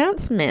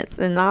pronouncements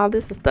and all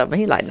this stuff. And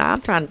he's like, nah,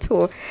 I'm trying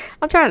to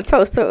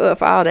toast her up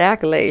for all the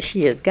accolades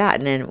she has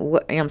gotten.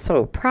 And I'm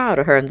so proud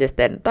of her and this,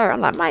 that, and third.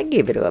 I'm like, Mike,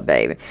 give it up,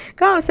 baby.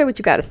 Go on and say what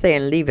you got to say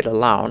and leave it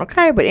alone,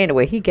 okay? But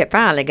anyway, he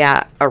finally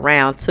got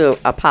around to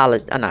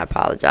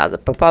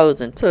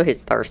proposing to his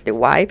thirsty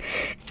wife,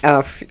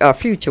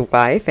 future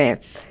wife. And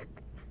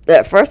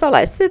at first, I was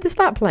like, Cynthia,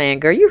 stop playing,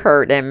 girl. You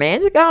heard that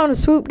man. Just go on and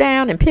swoop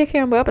down and pick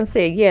him up and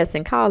say yes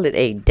and call it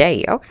a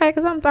day, okay?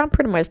 Because I'm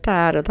pretty much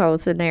tired of the whole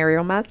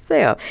scenario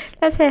myself.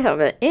 Let's have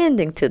an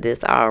ending to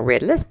this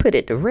already. Let's put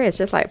it to rest,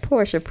 just like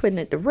Portia putting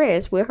it to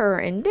rest with her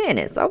and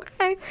Dennis,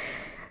 okay?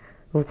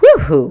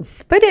 Woohoo!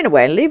 But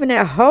anyway, leaving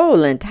that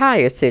whole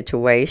entire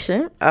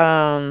situation,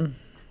 let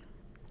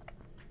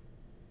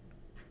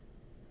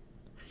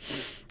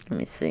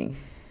me see.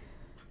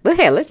 But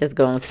hell, let's just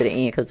go on to the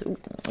end because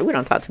we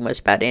don't talk too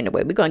much about it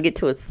anyway. We're going to get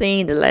to a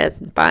scene, the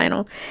last and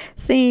final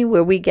scene,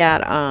 where we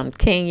got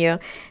Kenya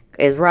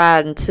is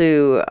riding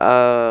to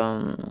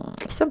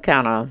some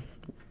kind of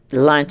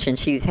luncheon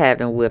she's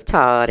having with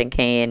Todd and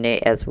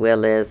Candy, as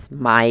well as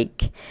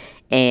Mike.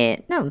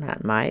 And, no,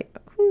 not Mike.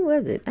 Who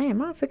was it?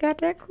 Damn, I forgot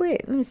that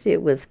quick. Let me see.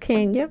 It was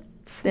Kenya,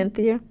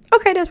 Cynthia.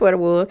 Okay, that's what it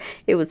was.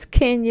 It was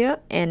Kenya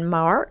and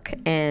Mark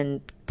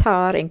and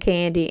Todd and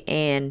Candy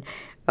and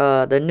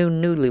the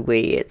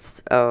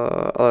newlyweds,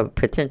 or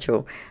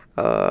potential,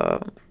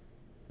 not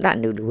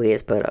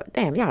newlyweds, but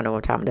damn, y'all know what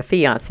I'm talking about.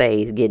 The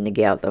fiancés getting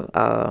together,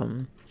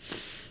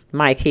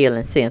 Mike Hill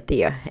and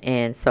Cynthia.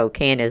 And so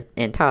Candace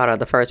and Todd are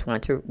the first one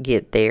to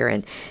get there.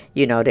 And,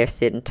 you know, they're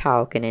sitting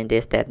talking and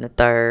this, that, and the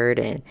third.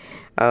 And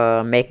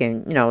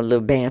making, you know, a little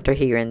banter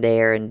here and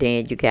there. And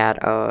then you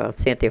got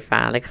Cynthia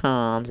finally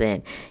comes.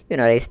 And, you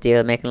know, they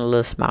still making a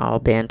little small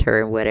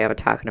banter and whatever,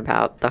 talking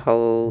about the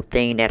whole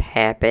thing that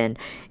happened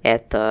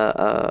at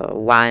the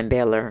Wine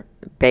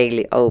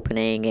Bailey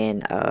opening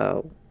and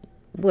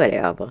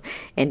whatever.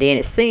 And then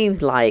it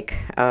seems like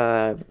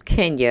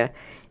Candy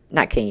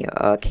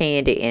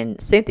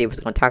and Cynthia was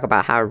going to talk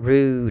about how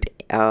rude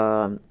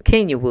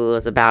Kenya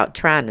was about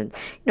trying to, you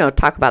know,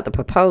 talk about the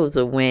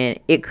proposal when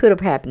it could have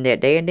happened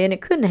that day and then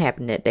it couldn't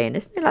happen that day. And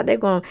it seemed like they're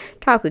going to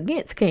talk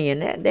against Kenya.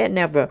 And that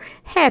never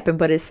happened,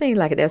 but it seemed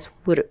like that's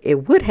what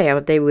it would have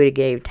if they would have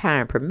gave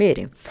time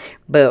permitting.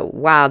 But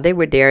while they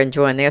were there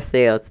enjoying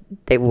themselves,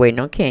 they were waiting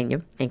on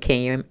Kenya, and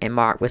Kenya and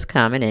Mark was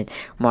coming, and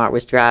Mark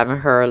was driving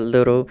her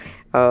little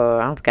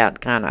I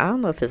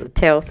don't know if it's a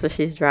Tesla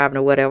she's driving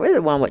or whatever. It's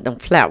the one with them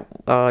flat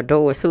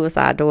doors,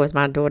 suicide doors,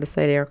 my daughter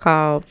say they're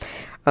called.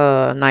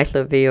 Nice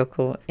little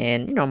vehicle.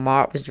 And, you know,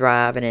 Mark was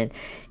driving and,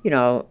 you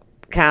know,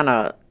 kind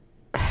of,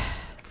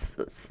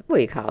 what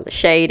do you call it,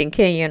 shading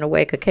Kenya in a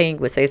way, because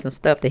Kenya would say some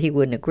stuff that he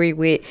wouldn't agree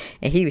with,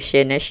 and he was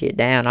shutting that shit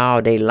down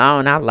all day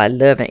long. I was like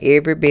loving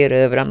every bit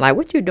of it. I'm like,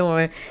 what you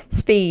doing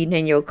speeding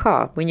in your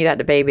car when you got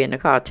the baby in the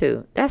car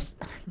too?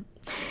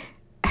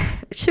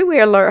 Should we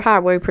alert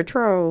highway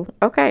patrol?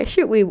 Okay,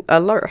 should we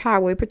alert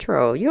highway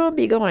patrol? You don't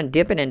be going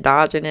dipping and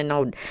dodging in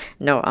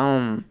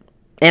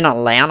in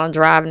Atlanta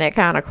driving that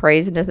kind of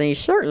craziness, and you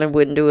certainly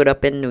wouldn't do it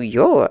up in New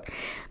York.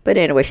 But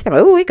anyway, she's like,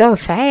 oh, we go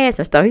fast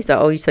and stuff. He said,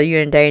 oh, so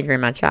you're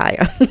endangering my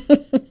child.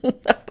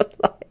 I was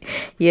like,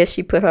 yes,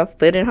 she put her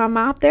foot in her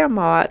mouth there,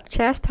 Mark.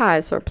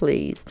 Chastise her,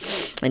 please.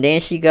 And then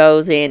she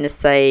goes in to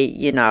say,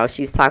 you know,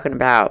 she's talking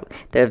about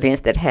the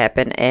events that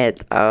happened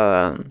at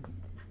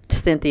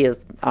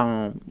Cynthia's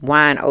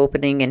wine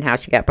opening and how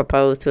she got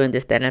proposed to and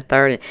this, that, and the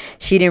third. And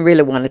she didn't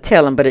really want to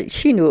tell him, but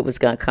she knew it was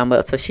going to come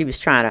up. So she was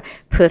trying to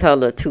put her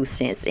little 2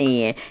 cents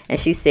in. And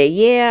she said,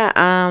 yeah,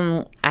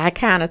 I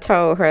kind of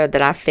told her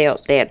that I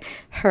felt that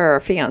her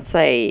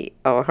fiance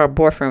or her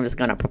boyfriend was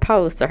going to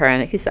propose to her.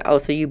 And he said, oh,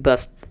 so you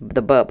bust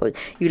the bubble.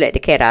 You let the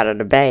cat out of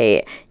the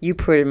bag. You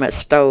pretty much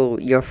stole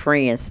your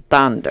friend's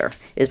thunder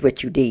is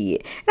what you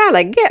did. And I was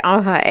like, get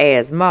on her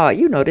ass, Ma.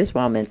 You know this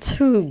woman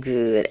too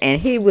good. And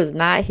he was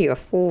not here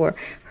for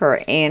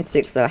her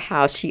antics or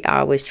how she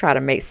always try to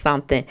make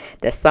something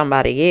that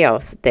somebody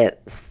else,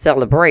 that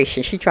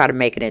celebration, she try to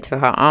make it into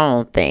her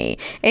own thing.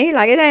 And he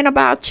like, it ain't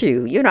about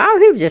you. You know,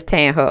 he was just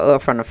tearing her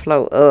up from the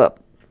floor up.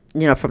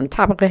 You know, from the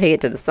top of her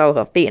head to the sole of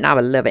her feet. And I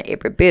was loving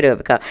every bit of it.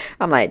 Because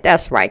I'm like,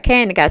 that's right.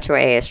 Candy got your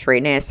ass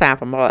straight. Now it's time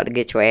for Mark to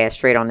get your ass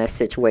straight on that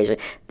situation.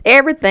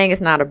 Everything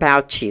is not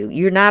about you.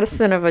 You're not a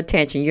center of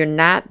attention. You're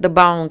not the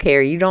bone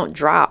carrier. You don't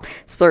drop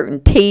certain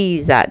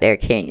T's out there,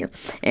 can you?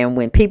 And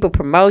when people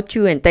promote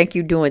you and think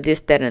you're doing this,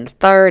 that, and the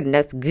third, and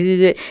that's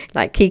good,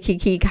 like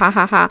kiki, ha,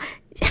 ha, ha.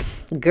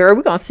 girl,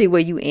 we're gonna see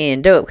where you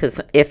end up.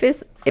 Because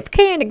if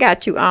Candy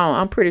got you on,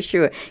 I'm pretty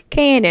sure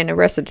Candy and the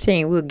rest of the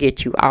team will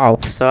get you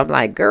off. So I'm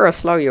like, girl,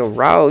 slow your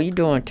roll. You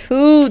doing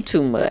too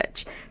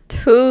much.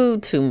 Too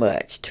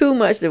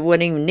much that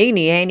what even Nene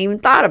ain't even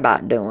thought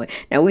about doing.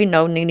 Now we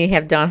know Nene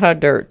have done her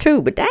dirt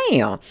too, but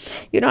damn,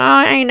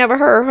 I ain't never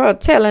heard her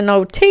telling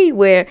no tea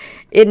where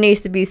it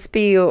needs to be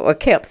spilled or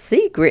kept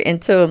secret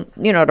until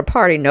the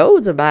party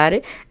knows about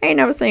it. I ain't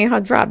never seen her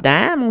drop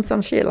dime on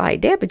some shit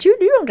like that. But you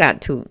don't got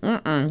to.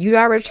 You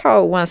already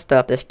told one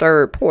stuff that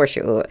stirred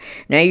Portia up.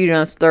 Now you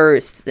done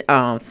stirred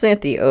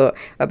Cynthia up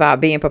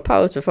about being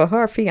proposed before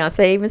her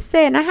fiance even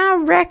said. Now how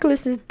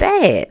reckless is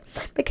that?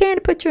 But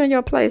Candy put you in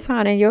your place,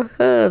 honey, and your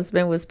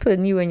husband was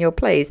putting you in your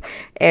place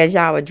as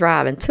y'all were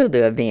driving to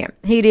the event.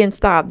 He didn't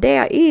stop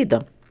there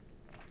either.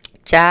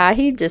 Child,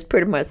 he just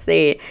pretty much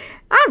said,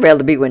 I'd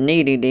rather be with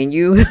Nene than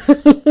you.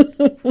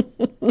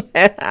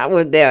 I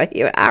was there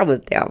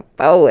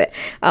for it.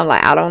 I'm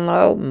like, I don't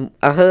know.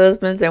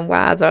 Husbands and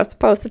wives are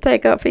supposed to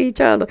take up for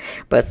each other.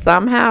 But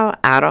somehow,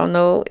 I don't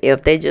know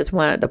if they just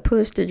wanted to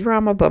push the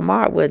drama. But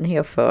Mark wasn't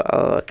here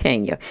for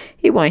Kenya.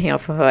 He wasn't here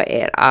for her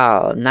at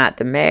all. Not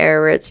the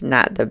marriage,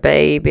 not the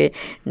baby,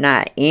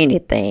 not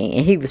anything.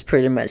 And he was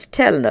pretty much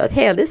telling us,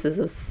 hell, this is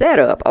a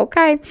setup,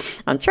 okay?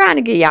 I'm trying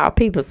to give y'all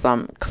people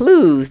some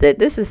clues that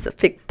this is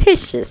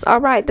fictitious, all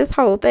right? This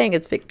whole thing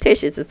is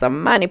fictitious. It's a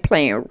money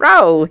playing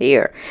role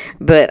here.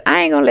 But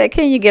I ain't gonna let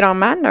Kenya get on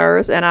my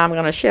nerves, and I'm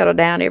gonna shut her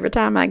down every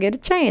time I get a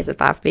chance.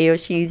 If I feel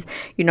she's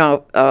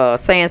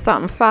saying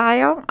something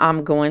foul,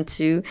 I'm going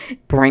to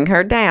bring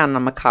her down.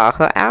 I'm gonna call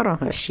her out on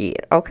her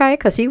shit, okay?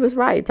 Because he was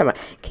right.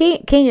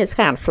 Kenya's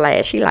kind of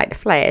flash. She like to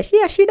flash.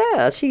 Yeah, she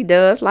does. She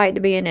does like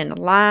to be in the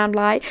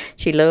limelight.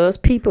 She loves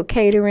people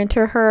catering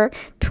to her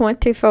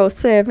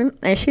 24/7,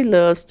 and she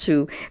loves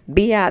to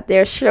be out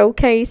there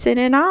showcasing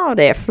and all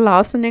that,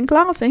 flossing and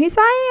glossing. He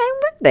said, I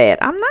ain't with that.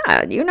 I'm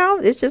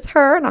not. It's just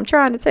her, and I'm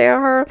trying to tell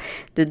her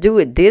to do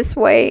it this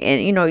way,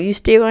 and you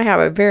still gonna have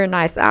a very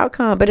nice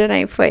outcome, but it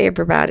ain't for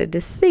everybody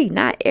to see.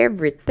 Not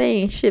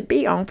everything should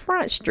be on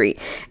Front Street.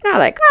 And I'm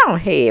like, go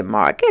ahead,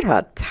 Mark, get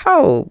her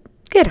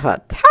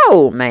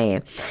told,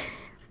 man.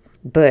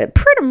 But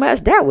pretty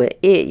much that was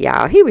it,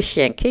 y'all. He was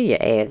shutting Kenya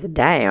ass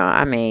down.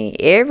 I mean,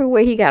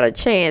 everywhere he got a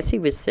chance, he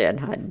was shutting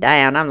her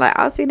down. I'm like,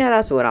 oh, see, now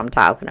that's what I'm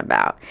talking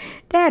about.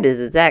 That is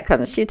exactly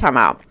because she talking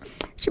about.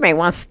 She made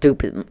one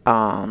stupid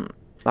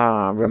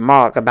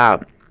remark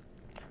about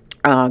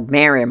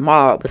marrying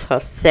Mark was her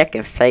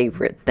second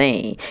favorite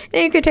thing.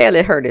 And you could tell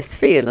it hurt his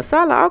feelings. So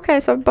I'm like, okay,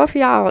 so both of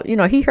y'all,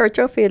 he hurt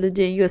your feelings,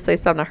 then you'll say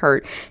something to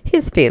hurt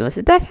his feelings.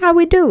 That's how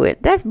we do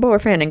it. That's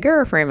boyfriend and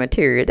girlfriend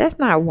material. That's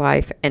not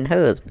wife and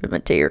husband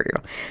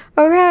material.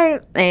 Okay?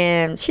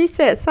 And she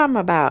said something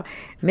about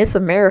Miss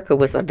America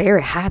was a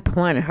very high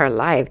point in her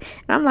life.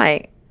 And I'm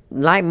like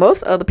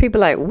most other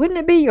people, like, wouldn't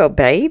it be your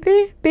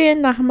baby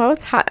being the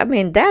most high? I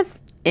mean, that's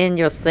in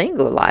your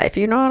single life,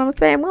 you know what I'm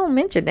saying? We don't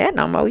mention that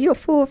no more. You're a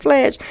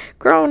full-fledged,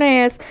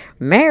 grown-ass,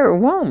 married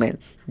woman.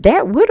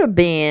 That would have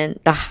been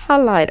the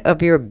highlight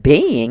of your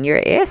being,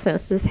 your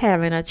essence, is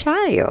having a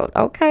child.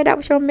 Okay, that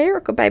was your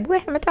miracle, baby. What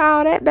happened to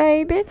all that,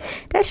 baby?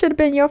 That should have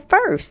been your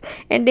first.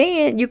 And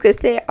then you could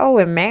say, oh,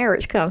 in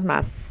marriage comes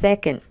my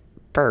second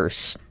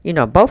first.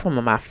 Both of them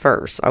are my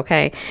first,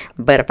 okay?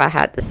 But if I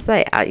had to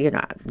say,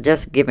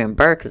 just giving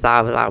birth, because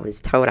I was always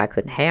told I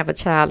couldn't have a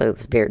child. It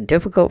was very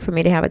difficult for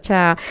me to have a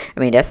child. I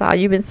mean, that's all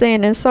you've been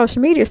saying in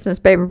social media since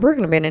Baby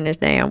Brooklyn been in this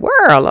damn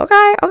world,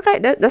 okay? Okay,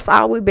 that's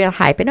all we've been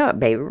hyping up,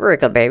 Baby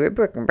Brooklyn, Baby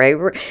Brooklyn, Baby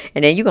Brooklyn.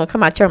 And then you going to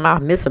come out your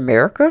mouth, Miss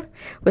America?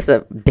 What's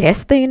the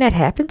best thing that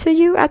happened to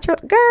you?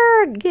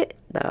 Girl, get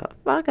the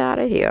fuck out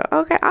of here.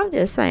 Okay, I'm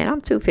just saying,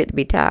 I'm too fit to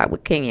be tired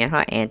with Kenya and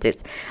her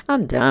antics.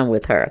 I'm done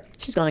with her.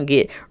 She's going to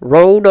get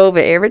rolled over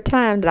every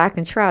time that I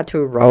can try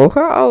to roll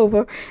her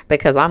over,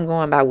 because I'm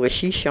going by what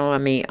she's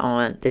showing me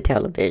on the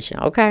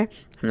television, okay?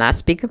 I'm not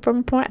speaking from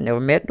a point. I never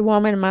met the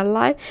woman in my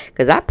life,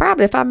 because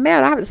if I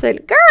met her, I would say,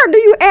 girl, do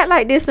you act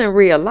like this in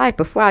real life,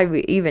 before I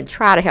would even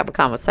try to have a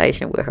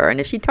conversation with her. And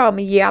if she told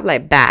me, yeah, I'm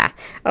like, bye.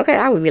 Okay,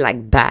 I would be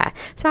like, bye.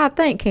 So I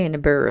thank Candy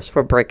Burris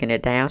for breaking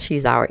it down.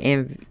 She's our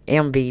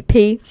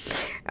MVP.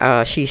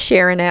 She's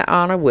sharing that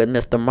honor with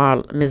Miss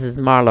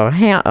Marlo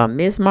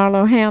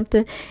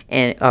Hampton.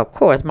 And, of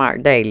course,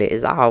 Mark Daly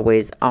is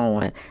always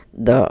on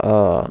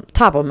the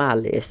top of my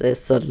list, is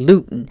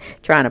saluting,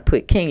 trying to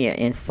put Kenya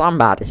in some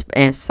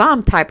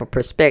type of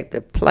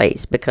perspective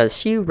place, because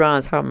she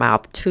runs her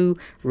mouth too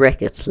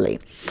recklessly.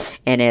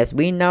 And as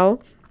we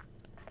know,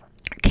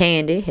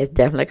 Candy has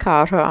definitely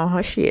called her on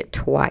her shit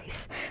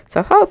twice.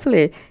 So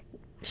hopefully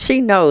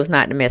she knows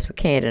not to mess with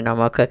Candy no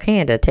more, because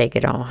Candy will take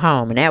it on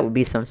home, and that would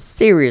be some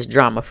serious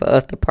drama for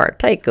us to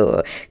partake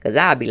of, because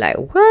I'll be like,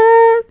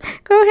 what?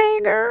 Go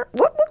ahead, girl.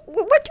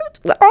 What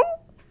you, oh?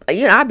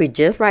 you know, I'd be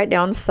just right there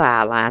on the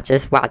sidelines,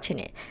 just watching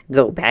it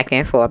go back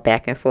and forth,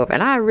 back and forth.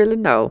 And I really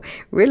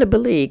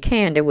believe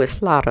Candy would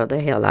slaughter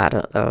the hell out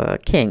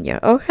of Kenya,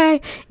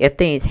 okay? If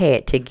things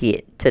had to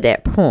get to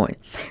that point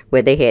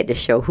where they had to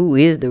show who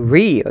is the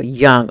real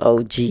young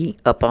OG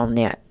up on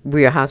that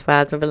Real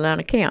Housewives of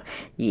Atlanta camp.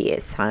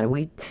 Yes,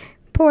 honey,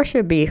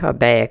 Portia be her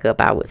backup,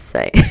 I would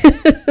say.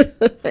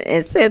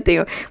 And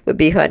Cynthia would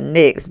be her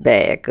next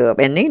backup.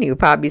 And then he would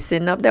probably be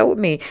sitting up there with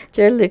me,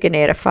 just looking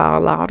at it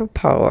fall out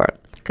apart.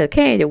 Because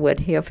Kenya wasn't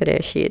here for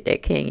that shit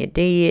that Kenya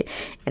did.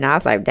 And I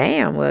was like,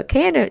 damn, well,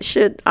 Kenya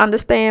should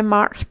understand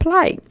Mark's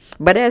plight.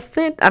 But as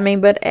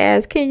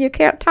Kenya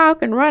kept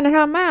talking, running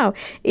her mouth,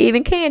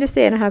 even Candy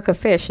said in her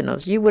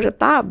confessionals, you would have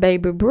thought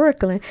Baby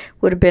Brooklyn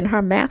would have been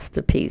her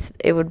masterpiece.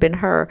 It would have been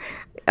her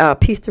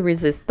piece de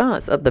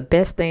resistance of the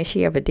best thing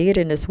she ever did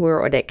in this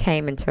world, or that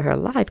came into her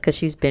life, because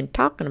she's been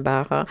talking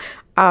about her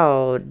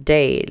all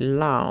day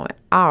long,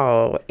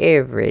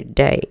 every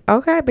day.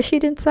 Okay, but she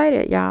didn't say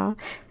that, y'all.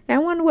 I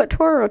wonder what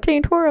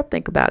Team Twirl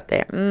think about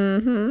that.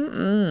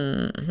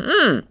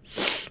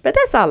 But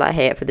that's all I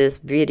had for this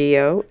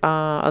video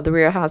of the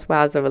Real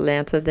Housewives of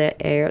Atlanta that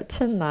aired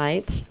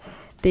tonight,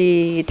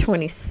 the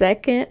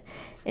 22nd.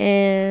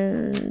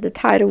 And the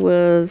title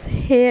was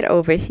Head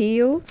Over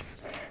Heels,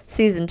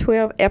 Season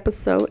 12,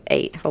 Episode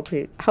 8.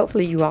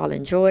 Hopefully you all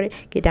enjoyed it.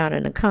 Get down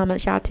in the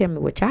comments. Y'all tell me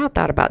what y'all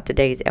thought about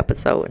today's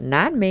episode.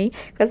 Not me,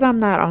 because I'm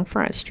not on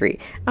Front Street.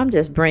 I'm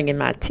just bringing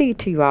my tea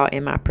to you all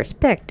in my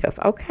perspective,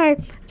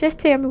 okay? Just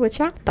tell me what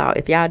y'all thought.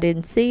 If y'all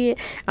didn't see it,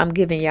 I'm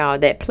giving y'all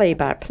that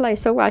play-by-play.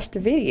 So watch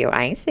the video.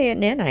 I ain't saying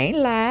that. I ain't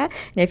lying.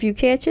 And if you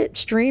catch it,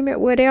 stream it,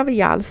 whatever.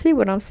 Y'all see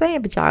what I'm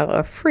saying. But y'all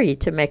are free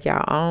to make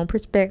your own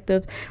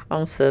perspectives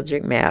on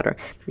subject matter.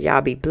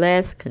 Y'all be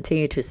blessed.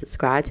 Continue to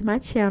subscribe to my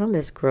channel.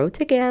 Let's grow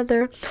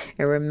together.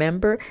 And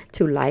remember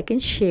to like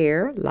and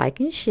share my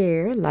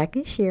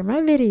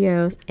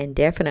videos. And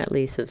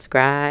definitely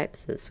subscribe.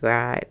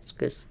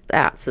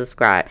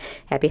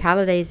 Happy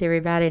holidays,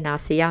 everybody. And I'll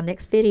see y'all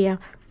next video.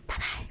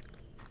 Bye-bye.